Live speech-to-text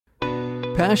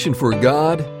passion for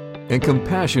God, and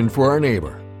compassion for our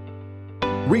neighbor.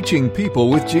 Reaching people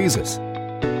with Jesus.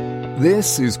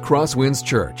 This is Crosswinds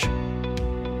Church.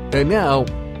 And now,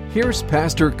 here's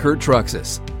Pastor Kurt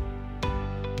Truxas.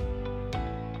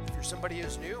 If you're somebody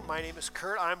who's new, my name is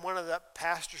Kurt. I'm one of the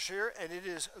pastors here, and it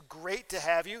is great to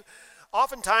have you.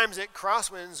 Oftentimes at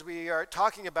Crosswinds, we are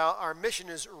talking about our mission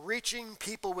is reaching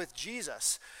people with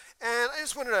Jesus. And I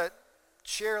just wanted to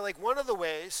share one of the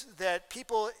ways that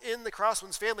people in the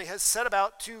Crosswinds family has set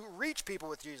about to reach people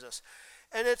with Jesus.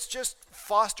 And it's just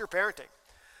foster parenting.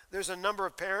 There's a number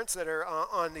of parents that are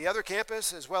on the other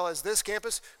campus as well as this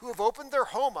campus who have opened their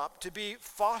home up to be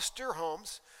foster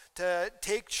homes, to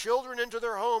take children into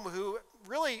their home who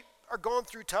really are going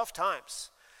through tough times.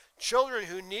 Children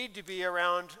who need to be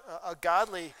around a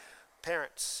godly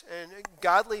parents and a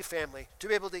godly family to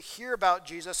be able to hear about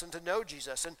Jesus and to know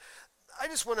Jesus. And I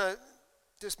just want to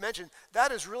mention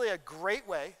that is really a great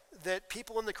way that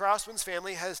people in the Crosswinds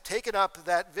family has taken up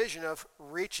that vision of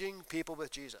reaching people with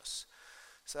Jesus.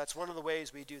 So that's one of the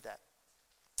ways we do that.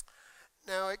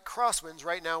 Now at Crosswinds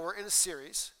right now we're in a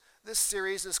series. This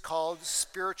series is called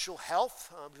Spiritual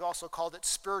Health. We've also called it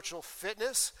Spiritual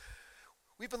Fitness.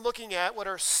 We've been looking at what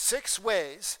are 6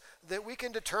 ways that we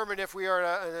can determine if we are in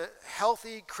a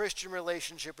healthy Christian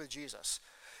relationship with Jesus.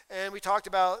 And we talked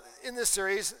about in this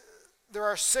series there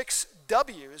are 6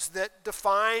 W's that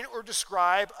define or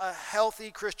describe a healthy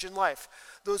Christian life.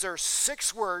 Those are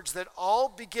 6 words that all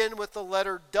begin with the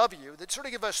letter W that sort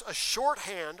of give us a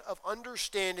shorthand of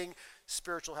understanding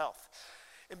spiritual health.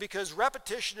 And because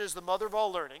repetition is the mother of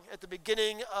all learning, at the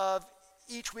beginning of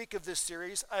each week of this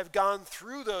series, I've gone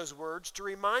through those words to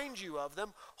remind you of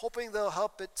them, hoping they'll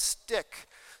help it stick.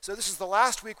 So this is the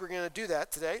last week we're going to do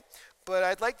that today. But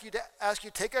I'd like to ask you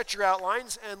to take out your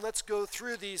outlines and let's go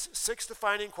through these 6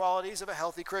 defining qualities of a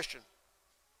healthy Christian.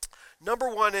 Number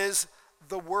 1 is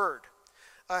the Word.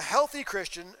 A healthy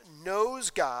Christian knows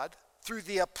God through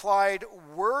the applied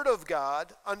Word of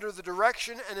God under the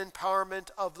direction and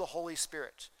empowerment of the Holy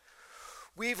Spirit.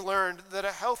 We've learned that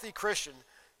a healthy Christian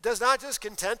does not just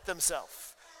content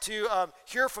themselves to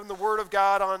hear from the Word of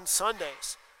God on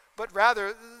Sundays, but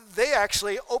rather they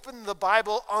actually open the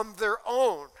Bible on their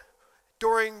own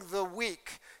during the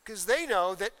week, because they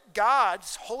know that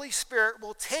God's Holy Spirit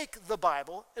will take the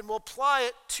Bible and will apply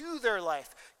it to their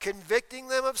life, convicting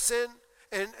them of sin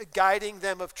and guiding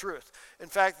them of truth. In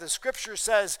fact, the scripture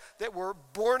says that we're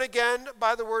born again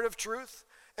by the word of truth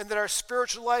and that our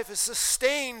spiritual life is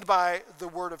sustained by the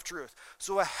word of truth.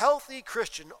 So a healthy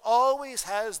Christian always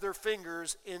has their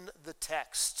fingers in the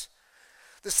text.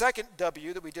 The second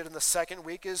W that we did in the second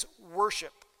week is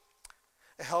worship.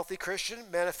 A healthy Christian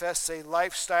manifests a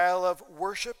lifestyle of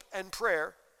worship and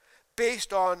prayer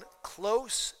based on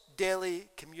close daily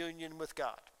communion with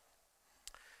God.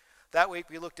 That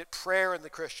week we looked at prayer in the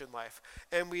Christian life,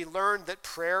 and we learned that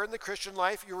prayer in the Christian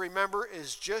life, you remember,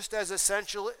 is just as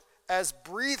essential as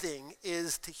breathing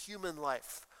is to human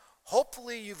life.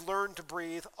 Hopefully you've learned to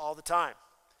breathe all the time.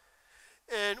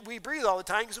 And we breathe all the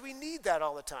time because we need that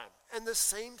all the time. And the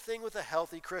same thing with a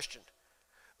healthy Christian.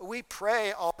 We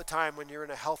pray all the time when you're in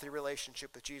a healthy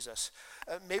relationship with Jesus.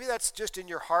 Maybe that's just in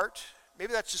your heart.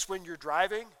 Maybe that's just when you're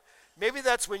driving. Maybe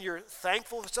that's when you're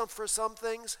thankful for some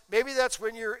things. Maybe that's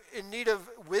when you're in need of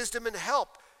wisdom and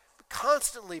help.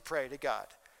 Constantly pray to God.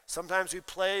 Sometimes we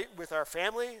pray with our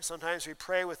family. Sometimes we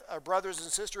pray with our brothers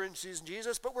and sisters in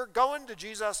Jesus. But we're going to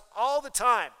Jesus all the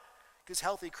time because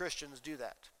healthy Christians do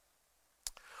that.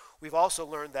 We've also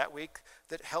learned that week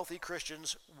that healthy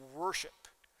Christians worship.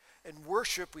 And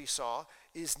worship, we saw,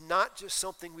 is not just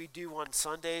something we do on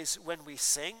Sundays when we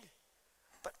sing,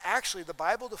 but actually the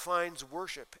Bible defines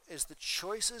worship as the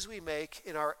choices we make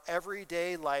in our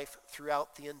everyday life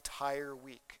throughout the entire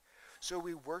week. So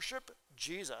we worship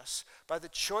Jesus by the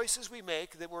choices we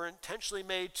make that were intentionally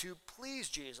made to please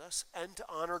Jesus and to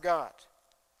honor God.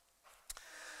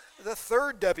 The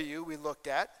third W we looked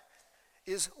at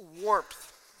is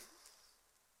warmth.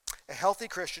 A healthy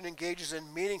Christian engages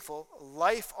in meaningful,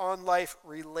 life-on-life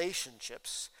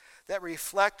relationships that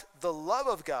reflect the love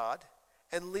of God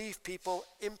and leave people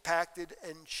impacted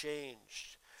and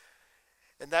changed.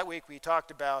 And that week we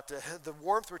talked about the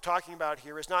warmth we're talking about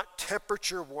here is not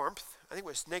temperature warmth. I think it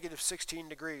was negative 16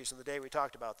 degrees on the day we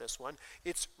talked about this one.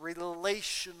 It's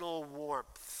relational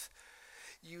warmth.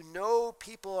 You know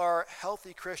people are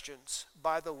healthy Christians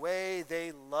by the way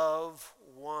they love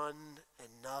one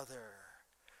another.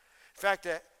 In fact,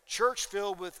 a church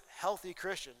filled with healthy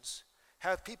Christians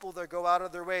have people that go out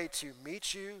of their way to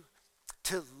meet you,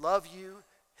 to love you.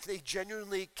 They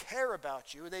genuinely care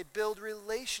about you, and they build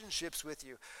relationships with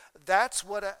you. That's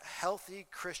what a healthy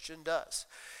Christian does.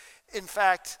 In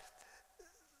fact,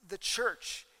 the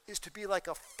church is to be like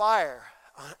a fire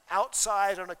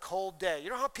outside on a cold day. You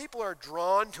know how people are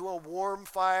drawn to a warm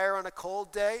fire on a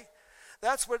cold day?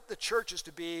 That's what the church is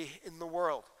to be in the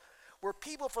world, where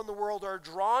people from the world are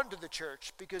drawn to the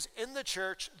church because in the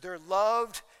church they're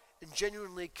loved and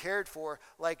genuinely cared for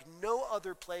like no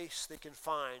other place they can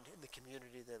find in the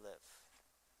community they live.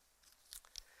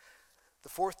 The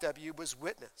fourth W was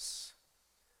witness.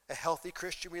 A healthy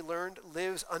Christian, we learned,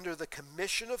 lives under the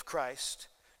commission of Christ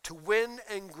to win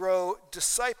and grow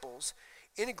disciples,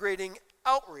 integrating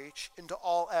outreach into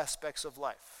all aspects of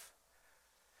life.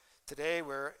 Today,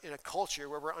 we're in a culture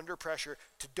where we're under pressure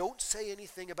to don't say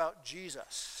anything about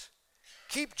Jesus.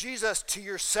 Keep Jesus to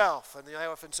yourself. And I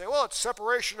often say, well, it's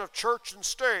separation of church and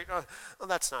state. Well,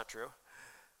 that's not true.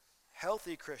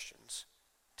 Healthy Christians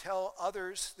tell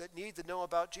others that need to know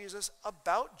about Jesus.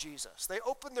 They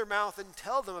open their mouth and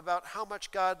tell them about how much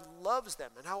God loves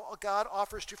them and how God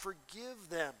offers to forgive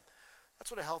them. That's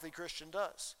what a healthy Christian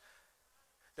does.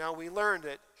 Now, we learned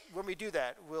that when we do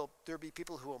that, will there be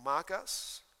people who will mock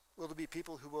us? Will there be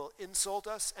people who will insult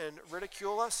us and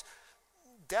ridicule us?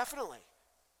 Definitely.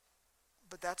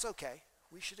 But that's okay.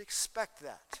 We should expect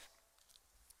that.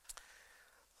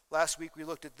 Last week we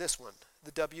looked at this one.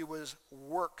 The W was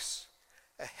works.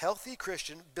 A healthy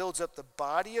Christian builds up the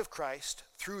body of Christ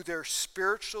through their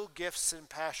spiritual gifts and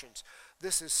passions.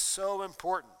 This is so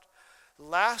important.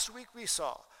 Last week we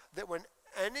saw that when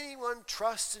anyone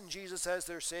trusts in Jesus as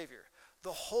their Savior,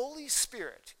 the Holy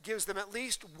Spirit gives them at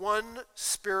least one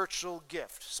spiritual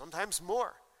gift, sometimes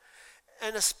more.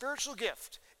 And a spiritual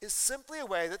gift is simply a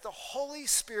way that the Holy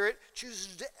Spirit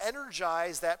chooses to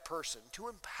energize that person, to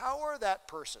empower that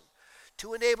person,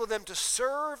 to enable them to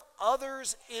serve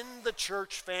others in the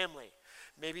church family.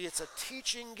 Maybe it's a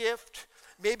teaching gift,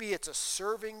 maybe it's a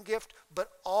serving gift, but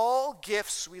all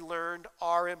gifts, we learned,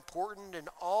 are important and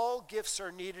all gifts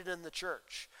are needed in the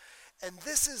church. And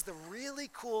this is the really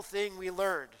cool thing we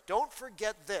learned. Don't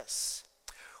forget this.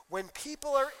 When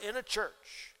people are in a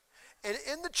church, and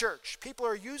in the church, people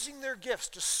are using their gifts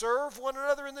to serve one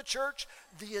another in the church,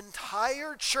 the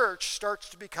entire church starts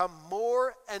to become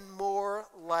more and more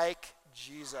like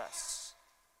Jesus.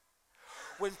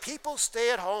 When people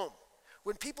stay at home,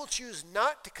 when people choose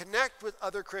not to connect with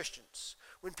other Christians,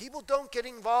 when people don't get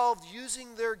involved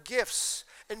using their gifts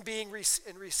and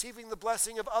receiving the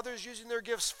blessing of others using their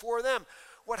gifts for them,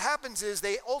 what happens is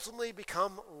they ultimately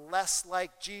become less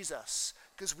like Jesus,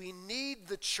 because we need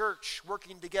the church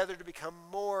working together to become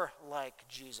more like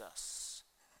Jesus.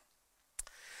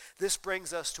 This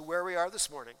brings us to where we are this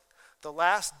morning. The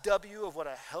last W of what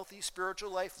a healthy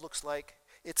spiritual life looks like,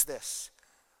 it's this: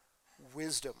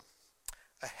 wisdom.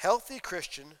 A healthy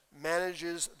Christian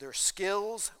manages their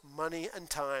skills, money, and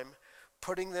time,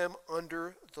 putting them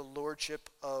under the lordship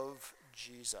of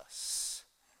Jesus.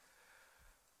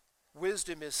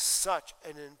 Wisdom is such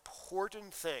an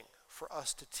important thing for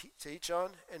us to teach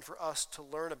on and for us to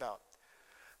learn about.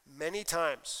 Many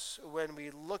times when we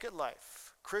look at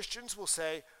life, Christians will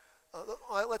say,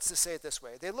 let's just say it this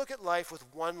way, they look at life with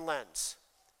one lens.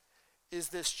 Is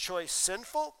this choice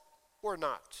sinful or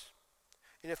not?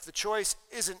 And if the choice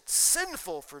isn't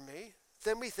sinful for me,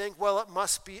 then we think, well, it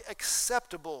must be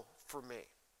acceptable for me.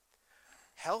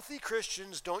 Healthy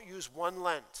Christians don't use one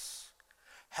lens.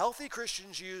 Healthy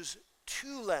Christians use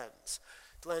two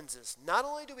lenses. Not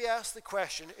only do we ask the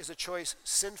question, is a choice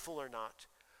sinful or not,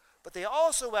 but they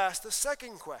also ask the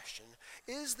second question,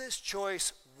 is this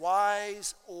choice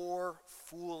wise or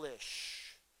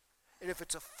foolish? And if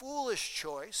it's a foolish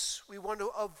choice, we want to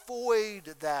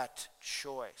avoid that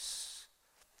choice.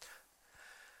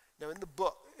 Now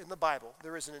in the Bible,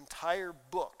 there is an entire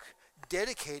book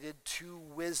dedicated to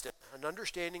wisdom and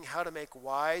understanding how to make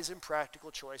wise and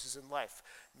practical choices in life.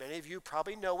 Many of you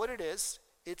probably know what it is.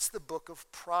 It's the book of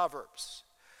Proverbs.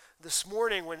 This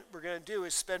morning, what we're going to do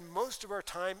is spend most of our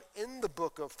time in the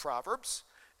book of Proverbs,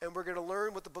 and we're going to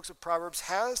learn what the book of Proverbs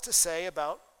has to say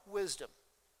about wisdom.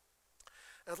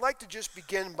 I'd like to just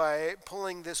begin by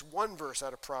pulling this one verse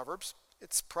out of Proverbs.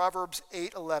 It's Proverbs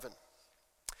 8:11.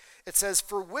 It says,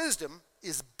 "For wisdom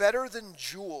is better than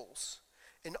jewels,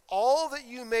 and all that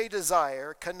you may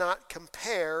desire cannot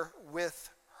compare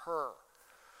with her."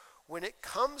 When it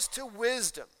comes to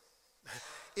wisdom,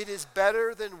 it is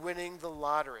better than winning the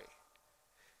lottery.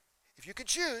 If you could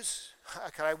choose, I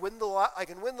can win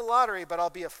the lottery, but I'll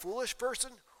be a foolish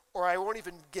person, or I won't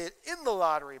even get in the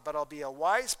lottery, but I'll be a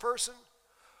wise person.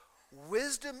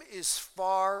 Wisdom is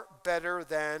far better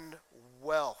than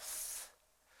wealth.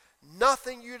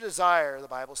 Nothing you desire, the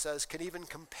Bible says, can even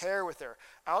compare with her.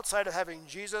 Outside of having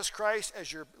Jesus Christ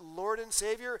as your Lord and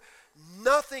Savior,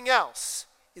 nothing else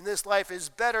in this life is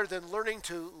better than learning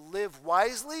to live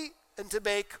wisely and to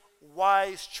make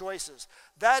wise choices.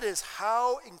 That is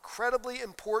how incredibly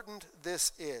important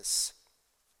this is.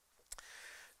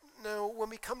 Now, when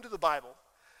we come to the Bible,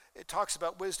 it talks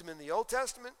about wisdom in the Old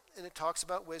Testament and it talks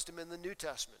about wisdom in the New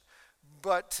Testament.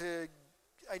 But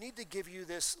I need to give you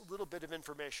this little bit of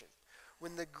information.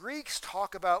 When the Greeks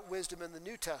talk about wisdom in the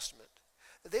New Testament,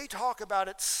 they talk about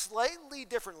it slightly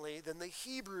differently than the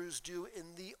Hebrews do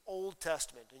in the Old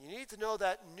Testament. And you need to know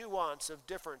that nuance of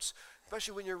difference,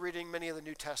 especially when you're reading many of the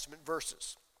New Testament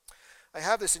verses. I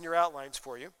have this in your outlines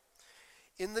for you.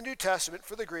 In the New Testament,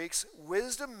 for the Greeks,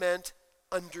 wisdom meant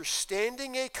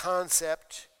understanding a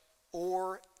concept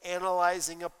or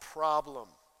analyzing a problem.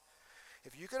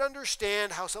 If you could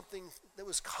understand how something that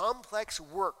was complex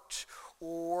worked,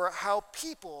 or how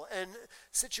people and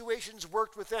situations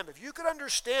worked with them, if you could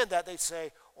understand that, they'd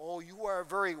say, oh, you are a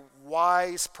very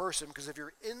wise person because of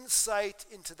your insight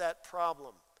into that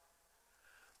problem.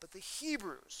 But the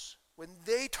Hebrews, when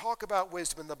they talk about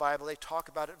wisdom in the Bible, they talk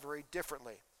about it very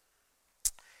differently.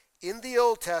 In the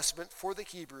Old Testament, for the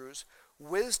Hebrews,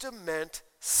 wisdom meant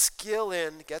skill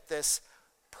in, get this,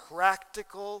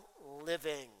 practical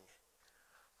living.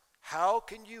 How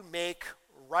can you make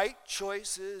right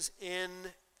choices in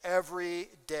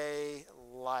everyday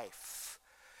life?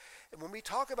 And when we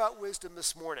talk about wisdom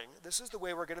this morning, this is the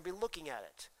way we're going to be looking at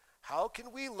it. How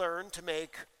can we learn to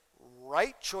make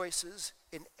right choices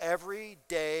in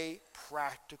everyday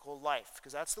practical life?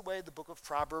 Because that's the way the book of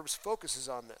Proverbs focuses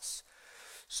on this.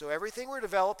 So everything we're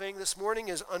developing this morning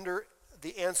is under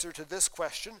the answer to this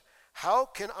question: how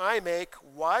can I make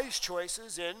wise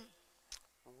choices in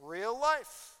real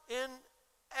life, in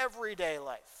everyday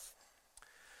life?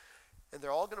 And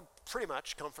they're all going to pretty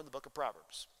much come from the book of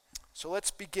Proverbs. So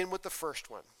let's begin with the first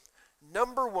one.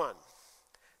 Number one,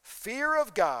 fear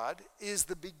of God is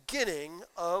the beginning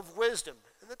of wisdom.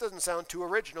 And that doesn't sound too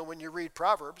original when you read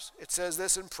Proverbs. It says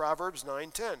this in Proverbs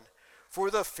 9:10. For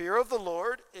the fear of the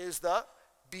Lord is the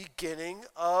beginning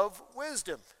of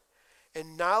wisdom,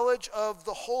 and knowledge of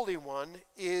the Holy One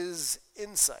is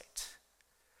insight.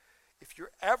 If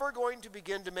you're ever going to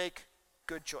begin to make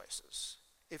good choices,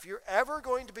 if you're ever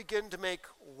going to begin to make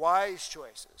wise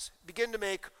choices, begin to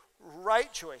make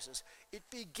right choices, it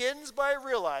begins by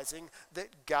realizing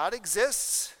that God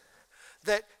exists,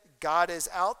 that God is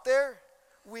out there.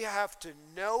 We have to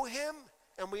know Him,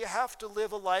 and we have to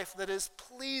live a life that is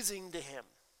pleasing to Him.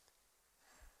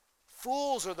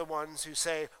 Fools are the ones who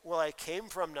say, well, I came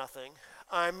from nothing,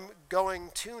 I'm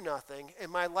going to nothing,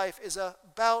 and my life is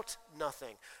about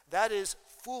nothing. That is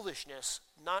foolishness,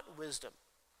 not wisdom.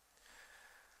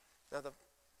 Now,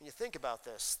 when you think about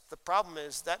this, the problem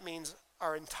is that means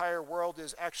our entire world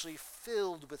is actually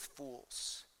filled with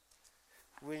fools.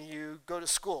 When you go to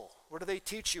school, what do they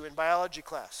teach you in biology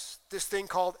class? This thing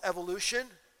called evolution?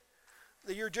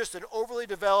 That you're just an overly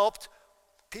developed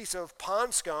piece of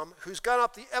pond scum who's gone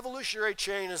up the evolutionary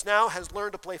chain and now has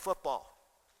learned to play football.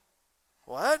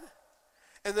 What?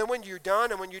 And then when you're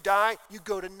done and when you die, you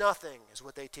go to nothing, is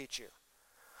what they teach you.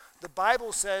 The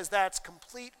Bible says that's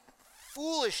complete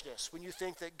foolishness when you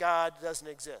think that God doesn't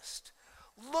exist.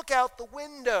 Look out the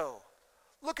window.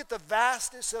 Look at the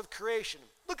vastness of creation.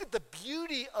 Look at the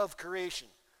beauty of creation.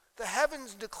 The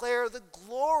heavens declare the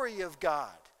glory of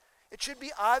God. It should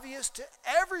be obvious to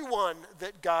everyone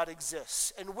that God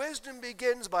exists. And wisdom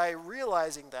begins by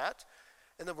realizing that,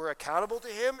 and that we're accountable to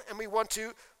Him, and we want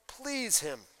to please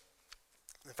Him.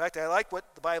 In fact, I like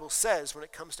what the Bible says when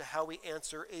it comes to how we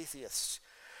answer atheists.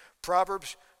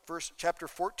 Proverbs chapter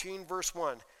 14, verse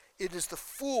 1. It is the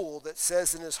fool that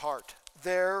says in his heart,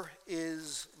 there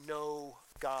is no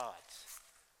God.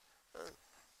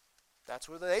 That's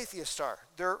where the atheists are.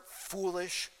 They're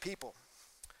foolish people.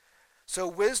 So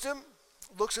wisdom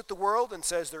looks at the world and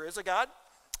says, there is a God.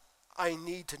 I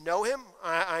need to know Him.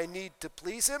 I need to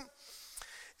please Him.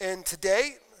 And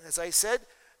today, as I said,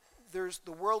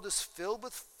 the world is filled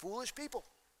with foolish people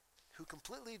who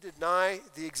completely deny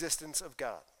the existence of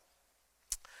God.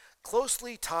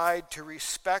 Closely tied to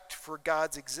respect for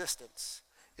God's existence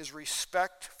is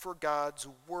respect for God's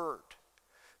Word.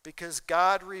 Because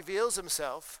God reveals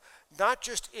Himself not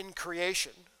just in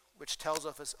creation, which tells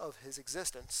us of His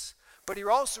existence, but He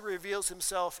also reveals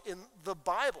Himself in the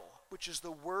Bible, which is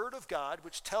the Word of God,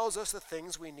 which tells us the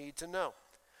things we need to know.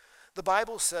 The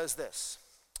Bible says this: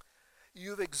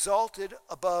 you've exalted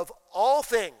above all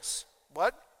things,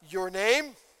 what? Your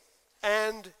name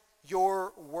and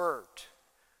your word.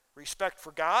 Respect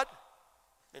for God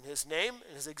and His name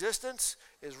and His existence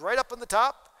is right up on the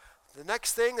top. The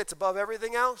next thing that's above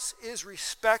everything else is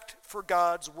respect for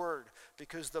God's word,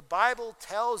 because the Bible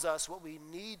tells us what we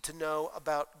need to know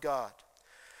about God.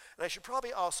 And I should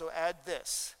probably also add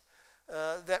this,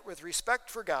 that with respect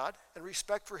for God and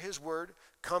respect for his word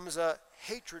comes a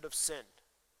hatred of sin,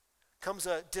 comes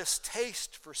a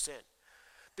distaste for sin.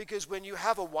 Because when you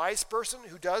have a wise person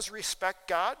who does respect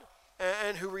God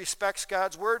and who respects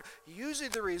God's word, usually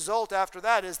the result after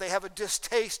that is they have a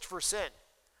distaste for sin.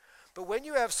 But when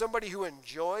you have somebody who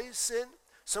enjoys sin,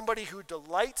 somebody who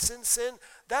delights in sin,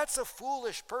 that's a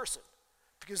foolish person,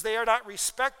 because they are not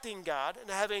respecting God and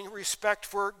having respect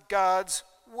for God's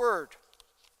word.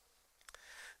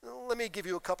 Let me give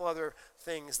you a couple other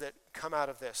things that come out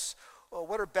of this. Well,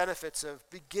 what are benefits of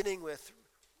beginning with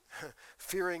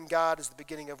fearing God as the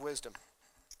beginning of wisdom?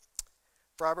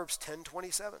 Proverbs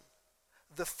 10:27.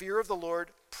 The fear of the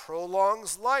Lord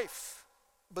prolongs life,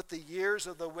 but the years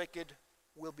of the wicked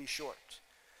will be short.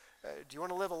 Do you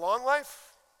want to live a long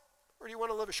life, or do you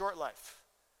want to live a short life?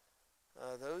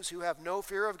 Those who have no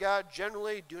fear of God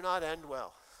generally do not end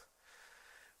well.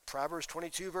 Proverbs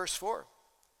 22 verse 4.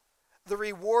 The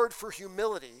reward for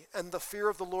humility and the fear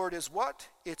of the Lord is what?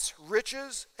 It's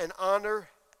riches and honor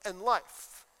and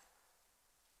life.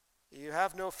 You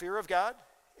have no fear of God,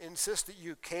 insist that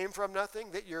you came from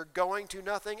nothing, that you're going to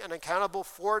nothing and accountable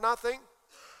for nothing.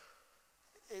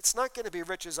 It's not going to be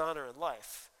riches, honor, and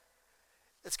life.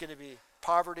 It's going to be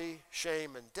poverty,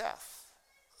 shame, and death.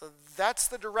 That's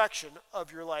the direction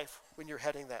of your life when you're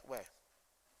heading that way.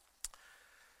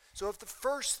 So if the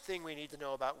first thing we need to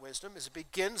know about wisdom is it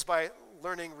begins by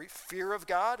learning fear of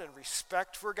God and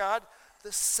respect for God,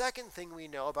 the second thing we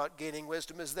know about gaining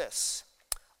wisdom is this.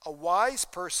 A wise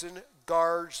person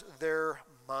guards their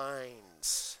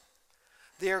minds.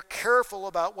 They are careful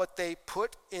about what they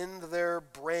put in their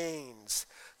brains.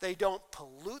 They don't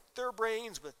pollute their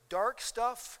brains with dark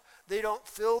stuff. They don't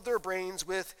fill their brains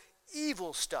with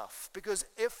evil stuff. Because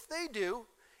if they do,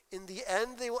 in the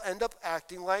end, they will end up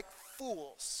acting like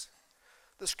fools.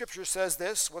 The scripture says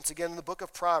this, once again in the book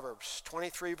of Proverbs,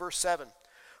 23 verse 7.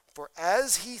 For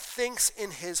as he thinks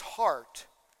in his heart,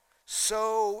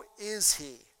 so is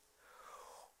he.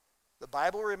 The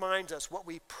Bible reminds us what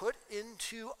we put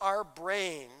into our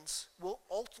brains will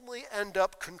ultimately end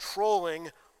up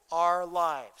controlling our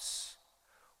lives.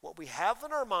 What we have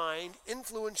in our mind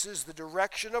influences the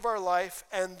direction of our life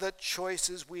and the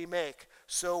choices we make.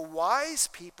 So wise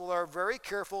people are very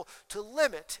careful to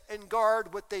limit and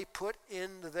guard what they put in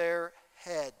their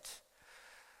head.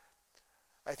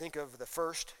 I think of the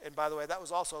first, and by the way, that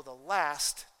was also the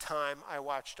last time I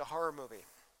watched a horror movie.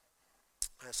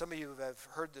 Some of you have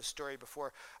heard this story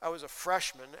before. I was a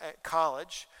freshman at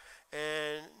college,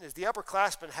 and the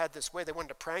upperclassmen had this way. They wanted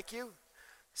to prank you.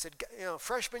 He said,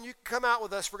 freshmen, you can come out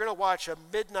with us. We're going to watch a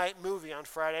midnight movie on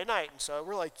Friday night. And so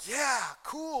we're like, yeah,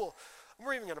 cool.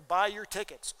 We're even going to buy your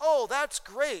tickets. Oh, that's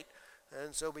great.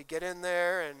 And so we get in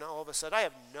there, and all of a sudden, I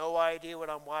have no idea what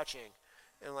I'm watching.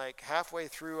 And like halfway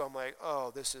through, I'm like,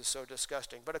 oh, this is so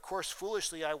disgusting. But of course,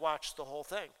 foolishly, I watched the whole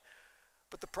thing.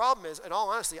 But the problem is, in all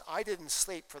honesty, I didn't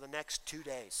sleep for the next 2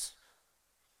 days.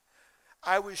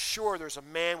 I was sure there's a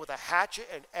man with a hatchet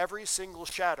in every single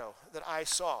shadow that I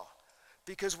saw.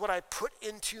 Because what I put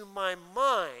into my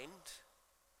mind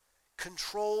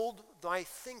controlled my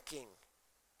thinking.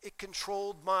 It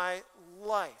controlled my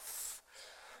life.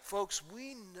 Folks,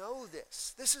 we know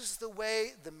this. This is the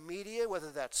way the media,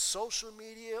 whether that's social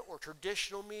media or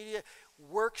traditional media,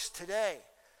 works today.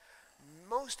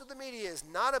 Most of the media is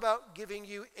not about giving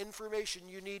you information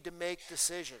you need to make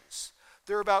decisions.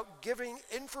 They're about giving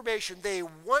information they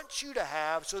want you to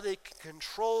have so they can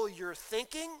control your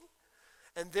thinking,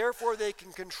 and therefore they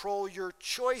can control your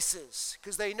choices.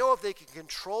 Because they know if they can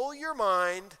control your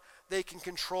mind, they can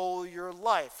control your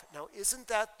life. Now, isn't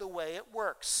that the way it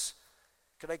works?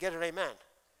 Can I get an amen?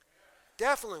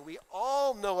 Definitely. We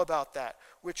all know about that,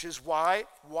 which is why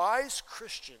wise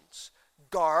Christians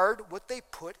guard what they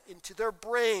put into their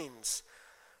brains.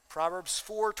 Proverbs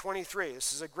 4:23.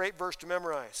 This is a great verse to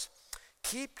memorize.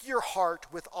 Keep your heart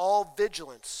with all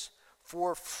vigilance,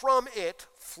 for from it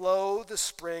flow the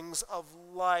springs of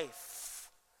life.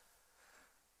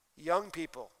 Young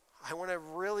people, I want to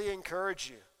really encourage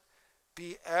you.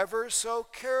 Be ever so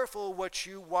careful what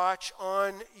you watch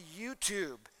on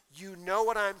YouTube. You know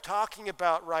what I'm talking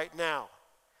about right now.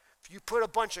 If you put a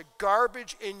bunch of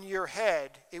garbage in your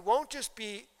head, it won't just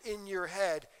be in your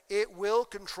head, it will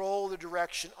control the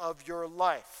direction of your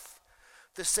life.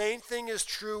 The same thing is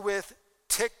true with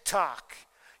TikTok.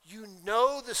 You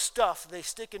know the stuff they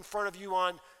stick in front of you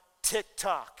on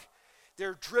TikTok.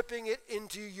 They're dripping it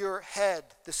into your head.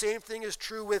 The same thing is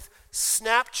true with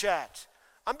Snapchat.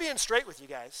 I'm being straight with you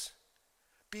guys.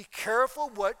 Be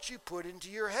careful what you put into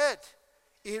your head.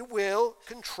 It will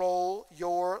control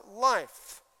your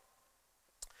life.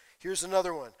 Here's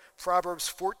another one,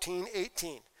 Proverbs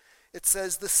 14:18. It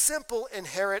says, the simple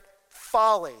inherit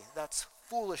folly, that's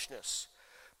foolishness,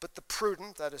 but the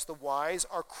prudent, that is the wise,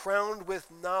 are crowned with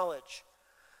knowledge.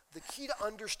 The key to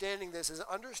understanding this is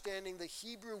understanding the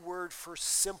Hebrew word for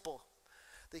simple.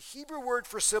 The Hebrew word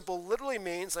for simple literally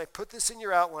means, and I put this in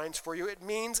your outlines for you, it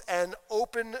means an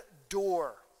open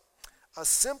door. A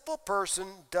simple person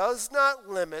does not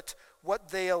limit what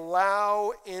they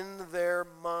allow in their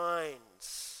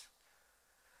minds.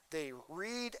 They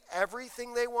read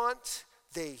everything they want.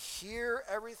 They hear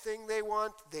everything they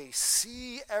want. They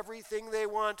see everything they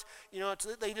want.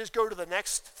 They just go to the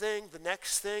next thing, the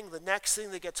next thing, the next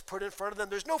thing that gets put in front of them.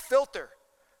 There's no filter.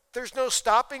 There's no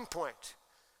stopping point.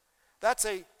 That's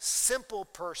a simple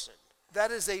person.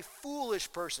 That is a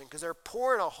foolish person because they're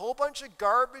pouring a whole bunch of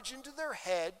garbage into their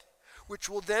head, which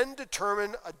will then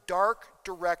determine a dark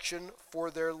direction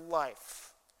for their life.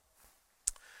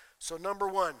 So number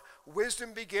one,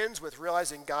 wisdom begins with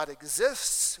realizing God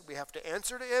exists. We have to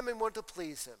answer to him and want to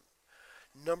please him.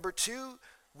 Number two,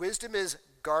 wisdom is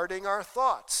guarding our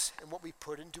thoughts and what we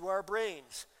put into our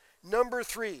brains. Number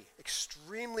three,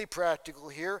 extremely practical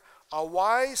here, a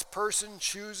wise person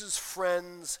chooses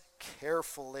friends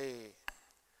carefully.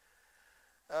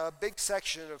 A big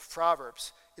section of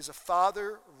Proverbs is a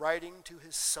father writing to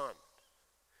his son.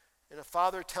 And a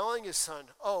father telling his son,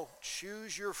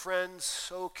 choose your friends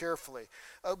so carefully.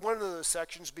 One of those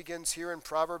sections begins here in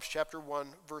Proverbs chapter 1,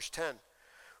 verse 10,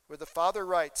 where the father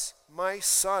writes, my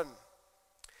son,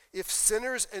 if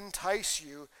sinners entice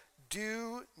you,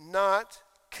 do not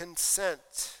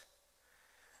consent.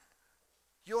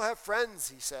 You'll have friends,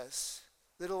 he says,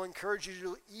 that'll encourage you to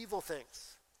do evil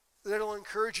things, that'll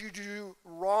encourage you to do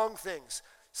wrong things.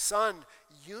 Son,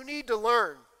 you need to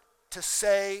learn to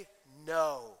say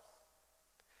no.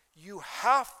 You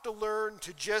have to learn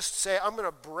to just say, I'm going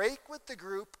to break with the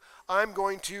group. I'm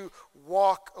going to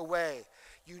walk away.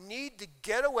 You need to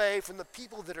get away from the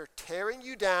people that are tearing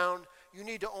you down. You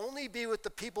need to only be with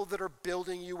the people that are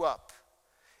building you up.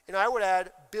 And I would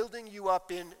add, building you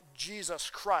up in Jesus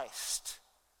Christ,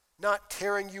 not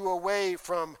tearing you away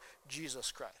from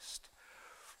Jesus Christ.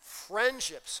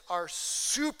 Friendships are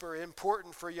super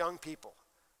important for young people.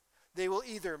 They will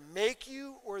either make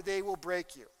you or they will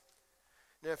break you.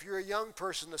 Now, if you're a young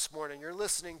person this morning, you're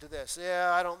listening to this.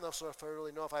 I don't know if I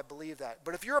really know if I believe that.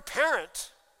 But if you're a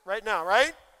parent right now,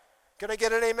 right? Can I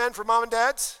get an amen from mom and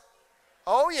dads?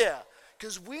 Oh, yeah.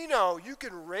 Because we know you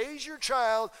can raise your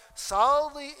child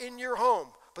solidly in your home,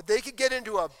 but they could get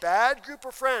into a bad group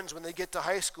of friends when they get to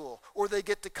high school or they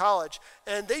get to college,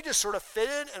 and they just sort of fit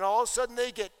in, and all of a sudden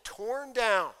they get torn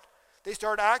down. They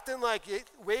start acting like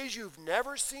ways you've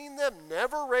never seen them,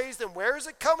 never raised them. Where is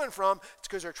it coming from? It's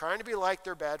because they're trying to be like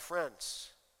their bad friends.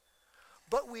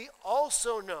 But we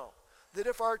also know that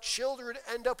if our children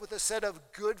end up with a set of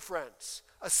good friends,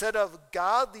 a set of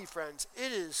godly friends,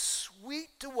 it is sweet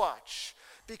to watch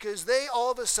because they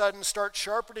all of a sudden start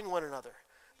sharpening one another.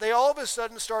 They all of a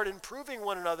sudden start improving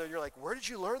one another. You're like, where did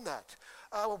you learn that?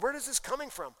 Where is this coming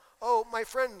from? Oh, my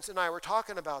friends and I were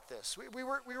talking about this. We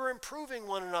were improving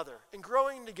one another and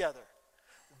growing together.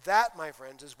 That, my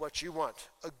friends, is what you want,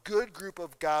 a good group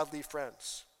of godly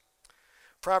friends.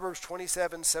 Proverbs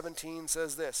 27:17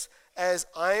 says this, as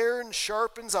iron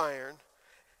sharpens iron,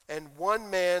 and one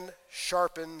man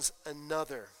sharpens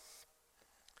another.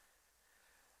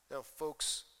 Now,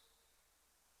 folks,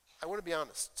 I want to be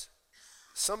honest.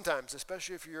 Sometimes,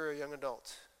 especially if you're a young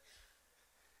adult,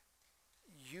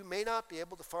 you may not be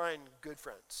able to find good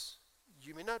friends.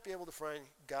 You may not be able to find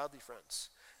godly friends.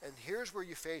 And here's where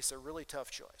you face a really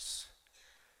tough choice.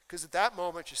 Because at that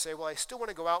moment you say, well, I still want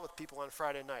to go out with people on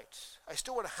Friday night. I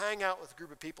still want to hang out with a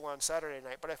group of people on Saturday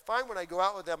night. But I find when I go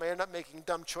out with them, I end up making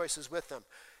dumb choices with them.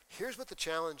 Here's what the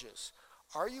challenge is.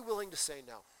 Are you willing to say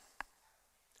no?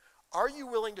 Are you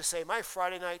willing to say, my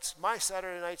Friday nights, my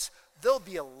Saturday nights, they'll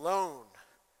be alone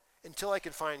until I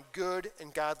can find good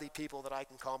and godly people that I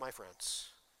can call my friends?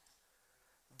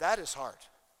 That is hard.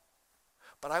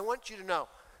 But I want you to know,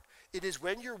 it is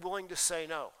when you're willing to say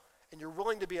no, and you're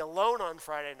willing to be alone on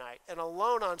Friday night and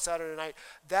alone on Saturday night,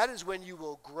 that is when you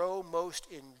will grow most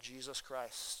in Jesus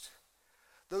Christ.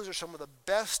 Those are some of the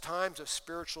best times of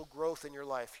spiritual growth in your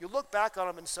life. You look back on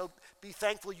them and so be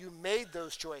thankful you made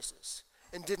those choices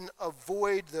and didn't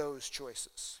avoid those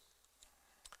choices.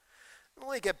 Let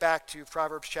me get back to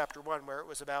Proverbs chapter 1, where it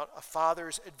was about a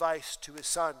father's advice to his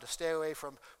son to stay away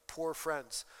from poor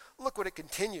friends. Look what it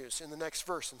continues in the next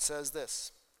verse and says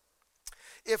this.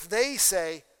 If they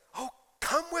say, oh,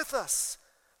 Come with us.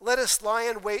 Let us lie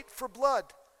in wait for blood.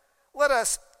 Let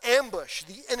us ambush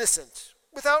the innocent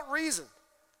without reason.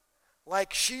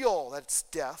 Like Sheol, that's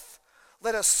death,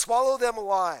 let us swallow them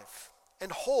alive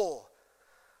and whole,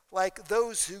 like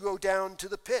those who go down to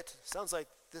the pit. Sounds like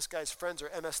this guy's friends are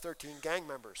MS-13 gang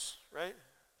members, right?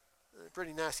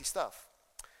 Pretty nasty stuff.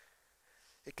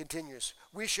 It continues,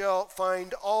 we shall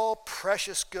find all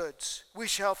precious goods. We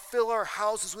shall fill our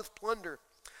houses with plunder.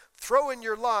 Throw in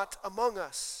your lot among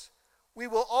us. We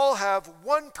will all have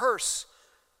one purse.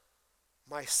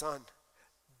 My son,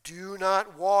 do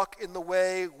not walk in the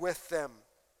way with them.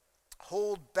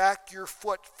 Hold back your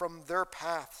foot from their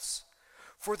paths.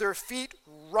 For their feet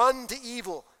run to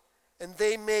evil, and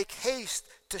they make haste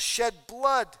to shed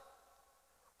blood.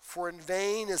 For in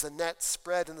vain is a net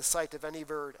spread in the sight of any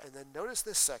bird. And then notice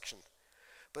this section.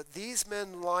 But these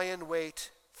men lie in wait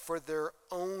for their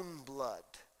own blood.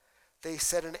 They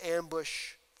set an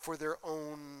ambush for their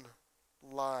own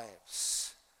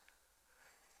lives.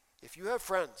 If you have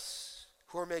friends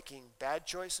who are making bad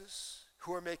choices,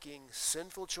 who are making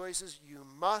sinful choices, you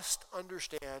must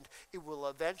understand it will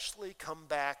eventually come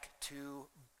back to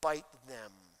bite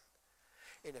them.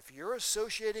 And if you're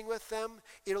associating with them,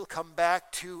 it'll come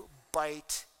back to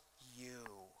bite you.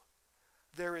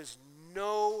 There is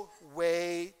no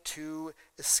way to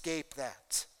escape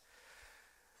that.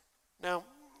 Now,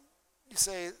 you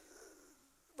say,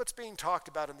 what's being talked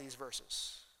about in these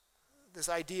verses? This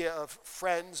idea of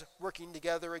friends working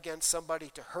together against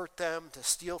somebody to hurt them, to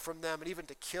steal from them, and even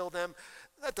to kill them.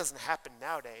 That doesn't happen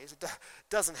nowadays. It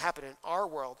doesn't happen in our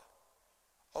world.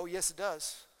 Oh, yes, it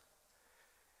does.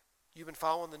 You've been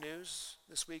following the news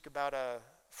this week about a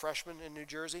freshman in New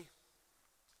Jersey,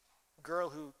 a girl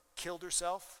who killed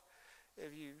herself.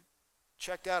 Have you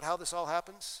checked out how this all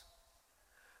happens?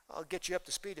 I'll get you up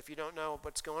to speed if you don't know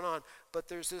what's going on. But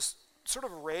there's this sort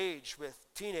of rage with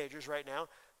teenagers right now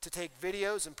to take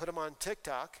videos and put them on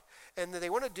TikTok. And what they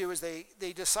want to do is they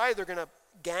decide they're going to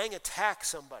gang attack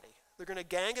somebody. They're going to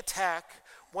gang attack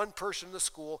one person in the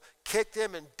school, kick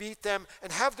them and beat them,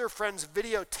 and have their friends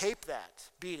videotape that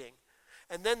beating.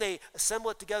 And then they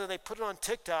assemble it together, they put it on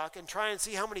TikTok and try and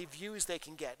see how many views they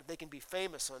can get. They can be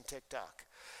famous on TikTok.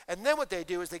 And then what they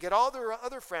do is they get all their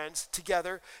other friends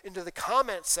together into the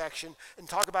comment section and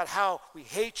talk about how we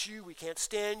hate you, we can't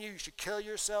stand you, you should kill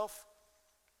yourself.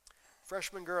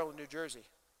 Freshman girl in New Jersey,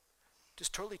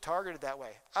 just totally targeted that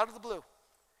way, out of the blue.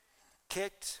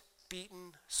 Kicked,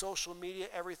 beaten, social media,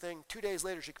 everything. 2 days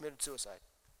later, she committed suicide.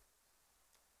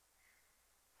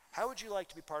 How would you like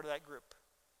to be part of that group?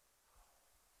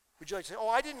 Would you like to say, oh,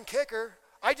 I didn't kick her,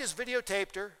 I just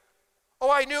videotaped her.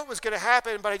 Oh, I knew it was going to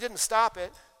happen, but I didn't stop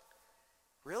it.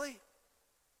 Really?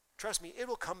 Trust me, it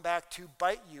will come back to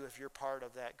bite you if you're part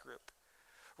of that group.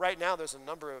 Right now, there's a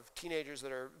number of teenagers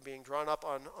that are being drawn up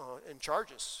in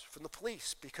charges from the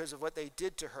police because of what they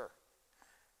did to her.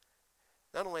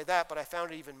 Not only that, but I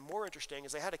found it even more interesting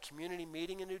is they had a community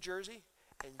meeting in New Jersey,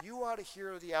 and you ought to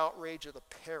hear the outrage of the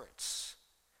parents.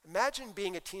 Imagine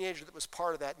being a teenager that was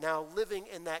part of that, now living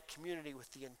in that community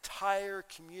with the entire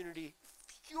community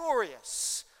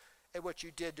furious at what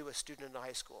you did to a student in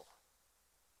high school.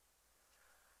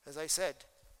 As I said,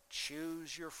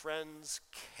 choose your friends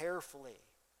carefully.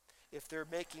 If they're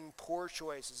making poor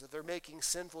choices, if they're making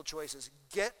sinful choices,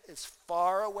 get as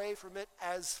far away from it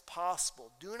as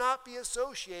possible. Do not be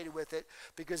associated with it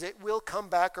because it will come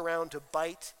back around to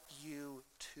bite you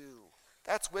too.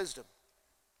 That's wisdom.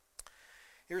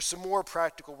 Here's some more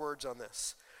practical words on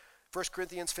this. 1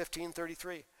 Corinthians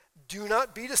 15:33. Do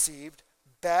not be deceived.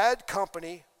 Bad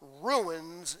company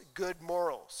ruins good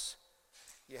morals.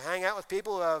 You hang out with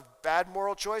people who have bad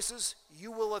moral choices,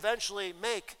 you will eventually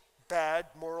make bad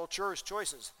moral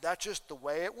choices. That's just the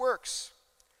way it works.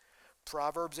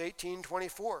 Proverbs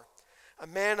 18:24. A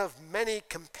man of many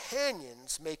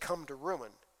companions may come to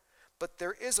ruin, but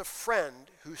there is a friend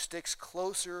who sticks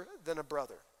closer than a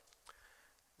brother.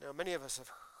 Now, many of us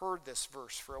have heard this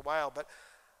verse for a while, but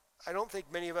I don't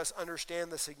think many of us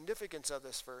understand the significance of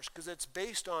this verse because it's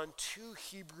based on two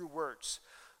Hebrew words.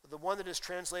 The one that is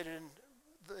translated in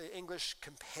the English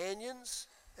companions,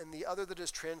 and the other that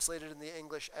is translated in the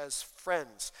English as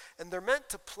friends. And they're meant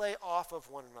to play off of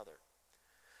one another.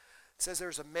 It says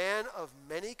there's a man of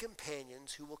many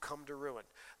companions who will come to ruin.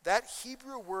 That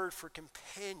Hebrew word for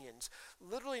companions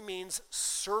literally means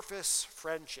surface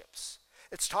friendships.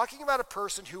 It's talking about a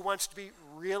person who wants to be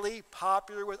really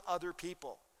popular with other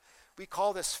people. We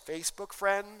call this Facebook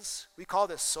friends. We call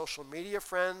this social media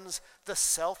friends, the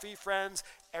selfie friends.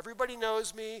 Everybody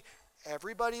knows me.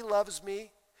 Everybody loves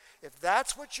me. If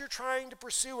that's what you're trying to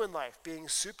pursue in life, being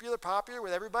super popular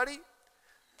with everybody,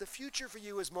 the future for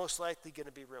you is most likely going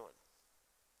to be ruined.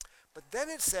 But then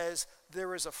it says,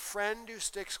 there is a friend who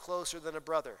sticks closer than a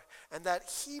brother. And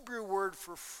that Hebrew word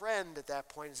for friend at that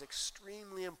point is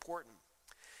extremely important.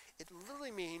 It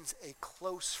literally means a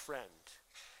close friend,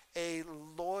 a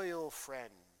loyal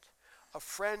friend, a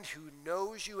friend who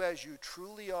knows you as you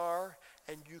truly are,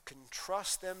 and you can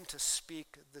trust them to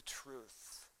speak the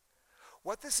truth.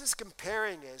 What this is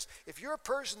comparing is, if you're a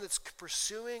person that's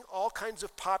pursuing all kinds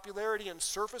of popularity and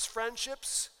surface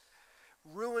friendships,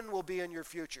 ruin will be in your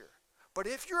future. But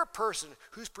if you're a person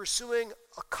who's pursuing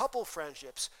a couple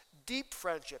friendships, deep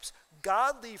friendships,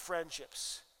 godly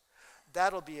friendships,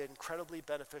 that'll be incredibly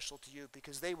beneficial to you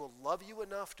because they will love you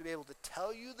enough to be able to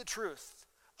tell you the truth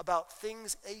about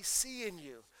things they see in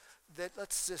you that,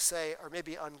 let's just say, are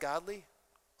maybe ungodly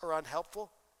or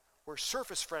unhelpful, where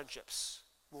surface friendships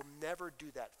will never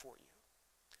do that for you.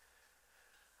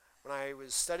 When I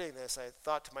was studying this, I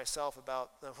thought to myself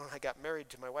about when I got married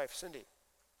to my wife, Cindy.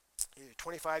 You're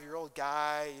a 25-year-old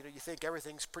guy, you think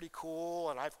everything's pretty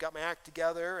cool, and I've got my act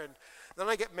together, and then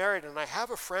I get married, and I have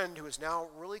a friend who is now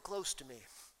really close to me,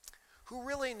 who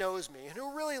really knows me, and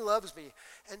who really loves me,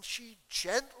 and she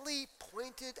gently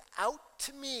pointed out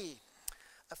to me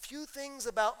a few things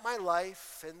about my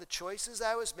life and the choices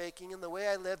I was making and the way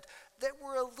I lived that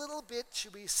were a little bit,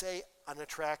 should we say,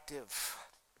 unattractive.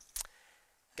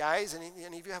 Guys,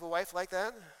 any of you have a wife like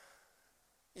that?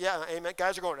 Yeah, amen.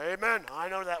 Guys are going, amen. I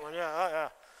know that one. Yeah.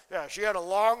 She had a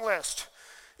long list.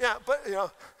 Yeah, but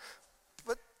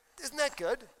isn't that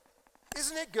good?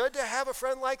 Isn't it good to have a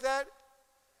friend like that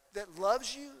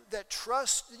loves you, that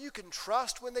you can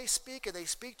trust when they speak, and they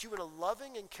speak to you in a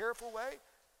loving and careful way?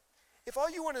 If all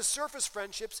you want is surface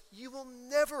friendships, you will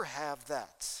never have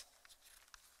that.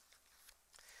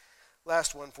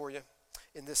 Last one for you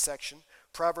in this section.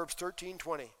 Proverbs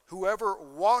 13:20. Whoever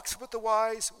walks with the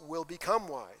wise will become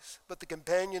wise, but the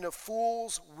companion of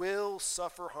fools will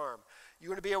suffer harm. You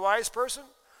want to be a wise person?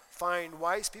 Find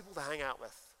wise people to hang out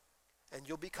with, and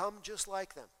you'll become just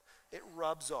like them. It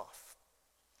rubs off.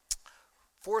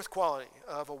 Fourth quality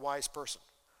of a wise person.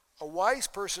 A wise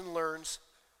person learns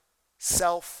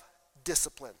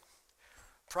self-discipline.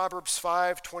 Proverbs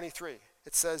 5:23.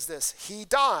 It says this, he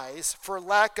dies for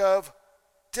lack of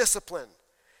discipline.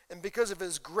 And because of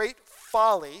his great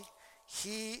folly,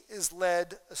 he is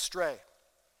led astray.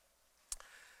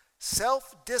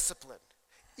 Self-discipline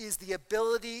is the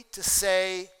ability to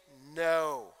say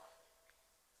no.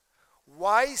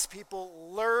 Wise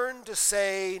people learn to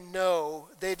say no.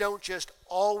 They don't just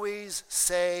always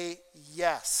say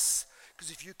yes.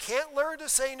 Because if you can't learn to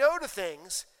say no to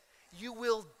things, you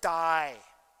will die.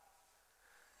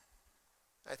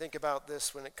 I think about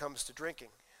this when it comes to drinking.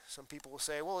 Some people will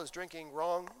say, well, is drinking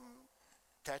wrong?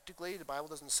 Technically, the Bible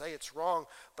doesn't say it's wrong,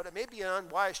 but it may be an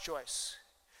unwise choice.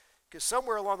 Because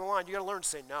somewhere along the line, you got to learn to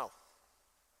say no.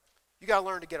 You got to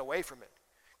learn to get away from it.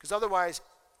 Because otherwise,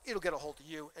 it'll get a hold of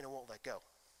you and it won't let go.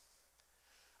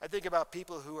 I think about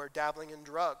people who are dabbling in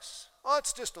drugs. Oh,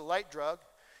 it's just a light drug.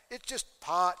 It's just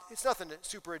pot. It's nothing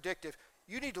super addictive.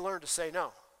 You need to learn to say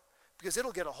no. Because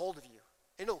it'll get a hold of you.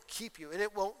 And it'll keep you. And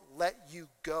it won't let you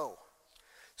go.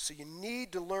 So you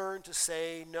need to learn to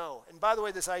say no. And by the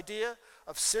way, this idea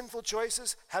of sinful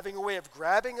choices having a way of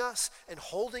grabbing us and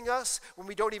holding us when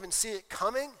we don't even see it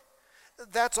coming,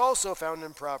 that's also found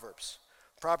in Proverbs.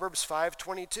 Proverbs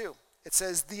 5:22. It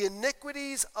says, the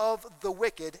iniquities of the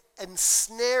wicked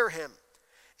ensnare him,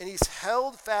 and he's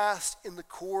held fast in the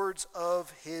cords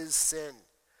of his sin.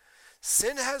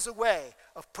 Sin has a way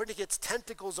of putting its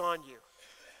tentacles on you.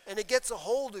 And it gets a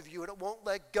hold of you and it won't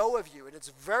let go of you. And it's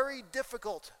very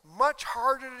difficult, much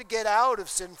harder to get out of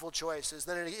sinful choices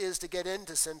than it is to get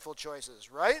into sinful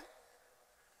choices, right?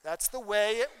 That's the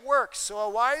way it works. So a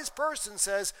wise person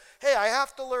says, hey, I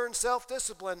have to learn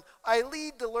self-discipline. I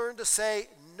need to learn to say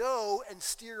no and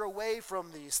steer away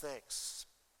from these things.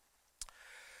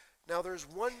 Now there's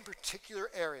one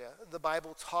particular area the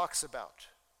Bible talks about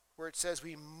where it says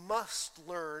we must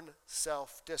learn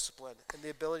self-discipline and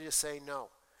the ability to say no.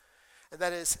 And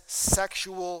that is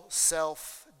sexual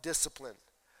self-discipline.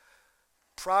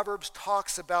 Proverbs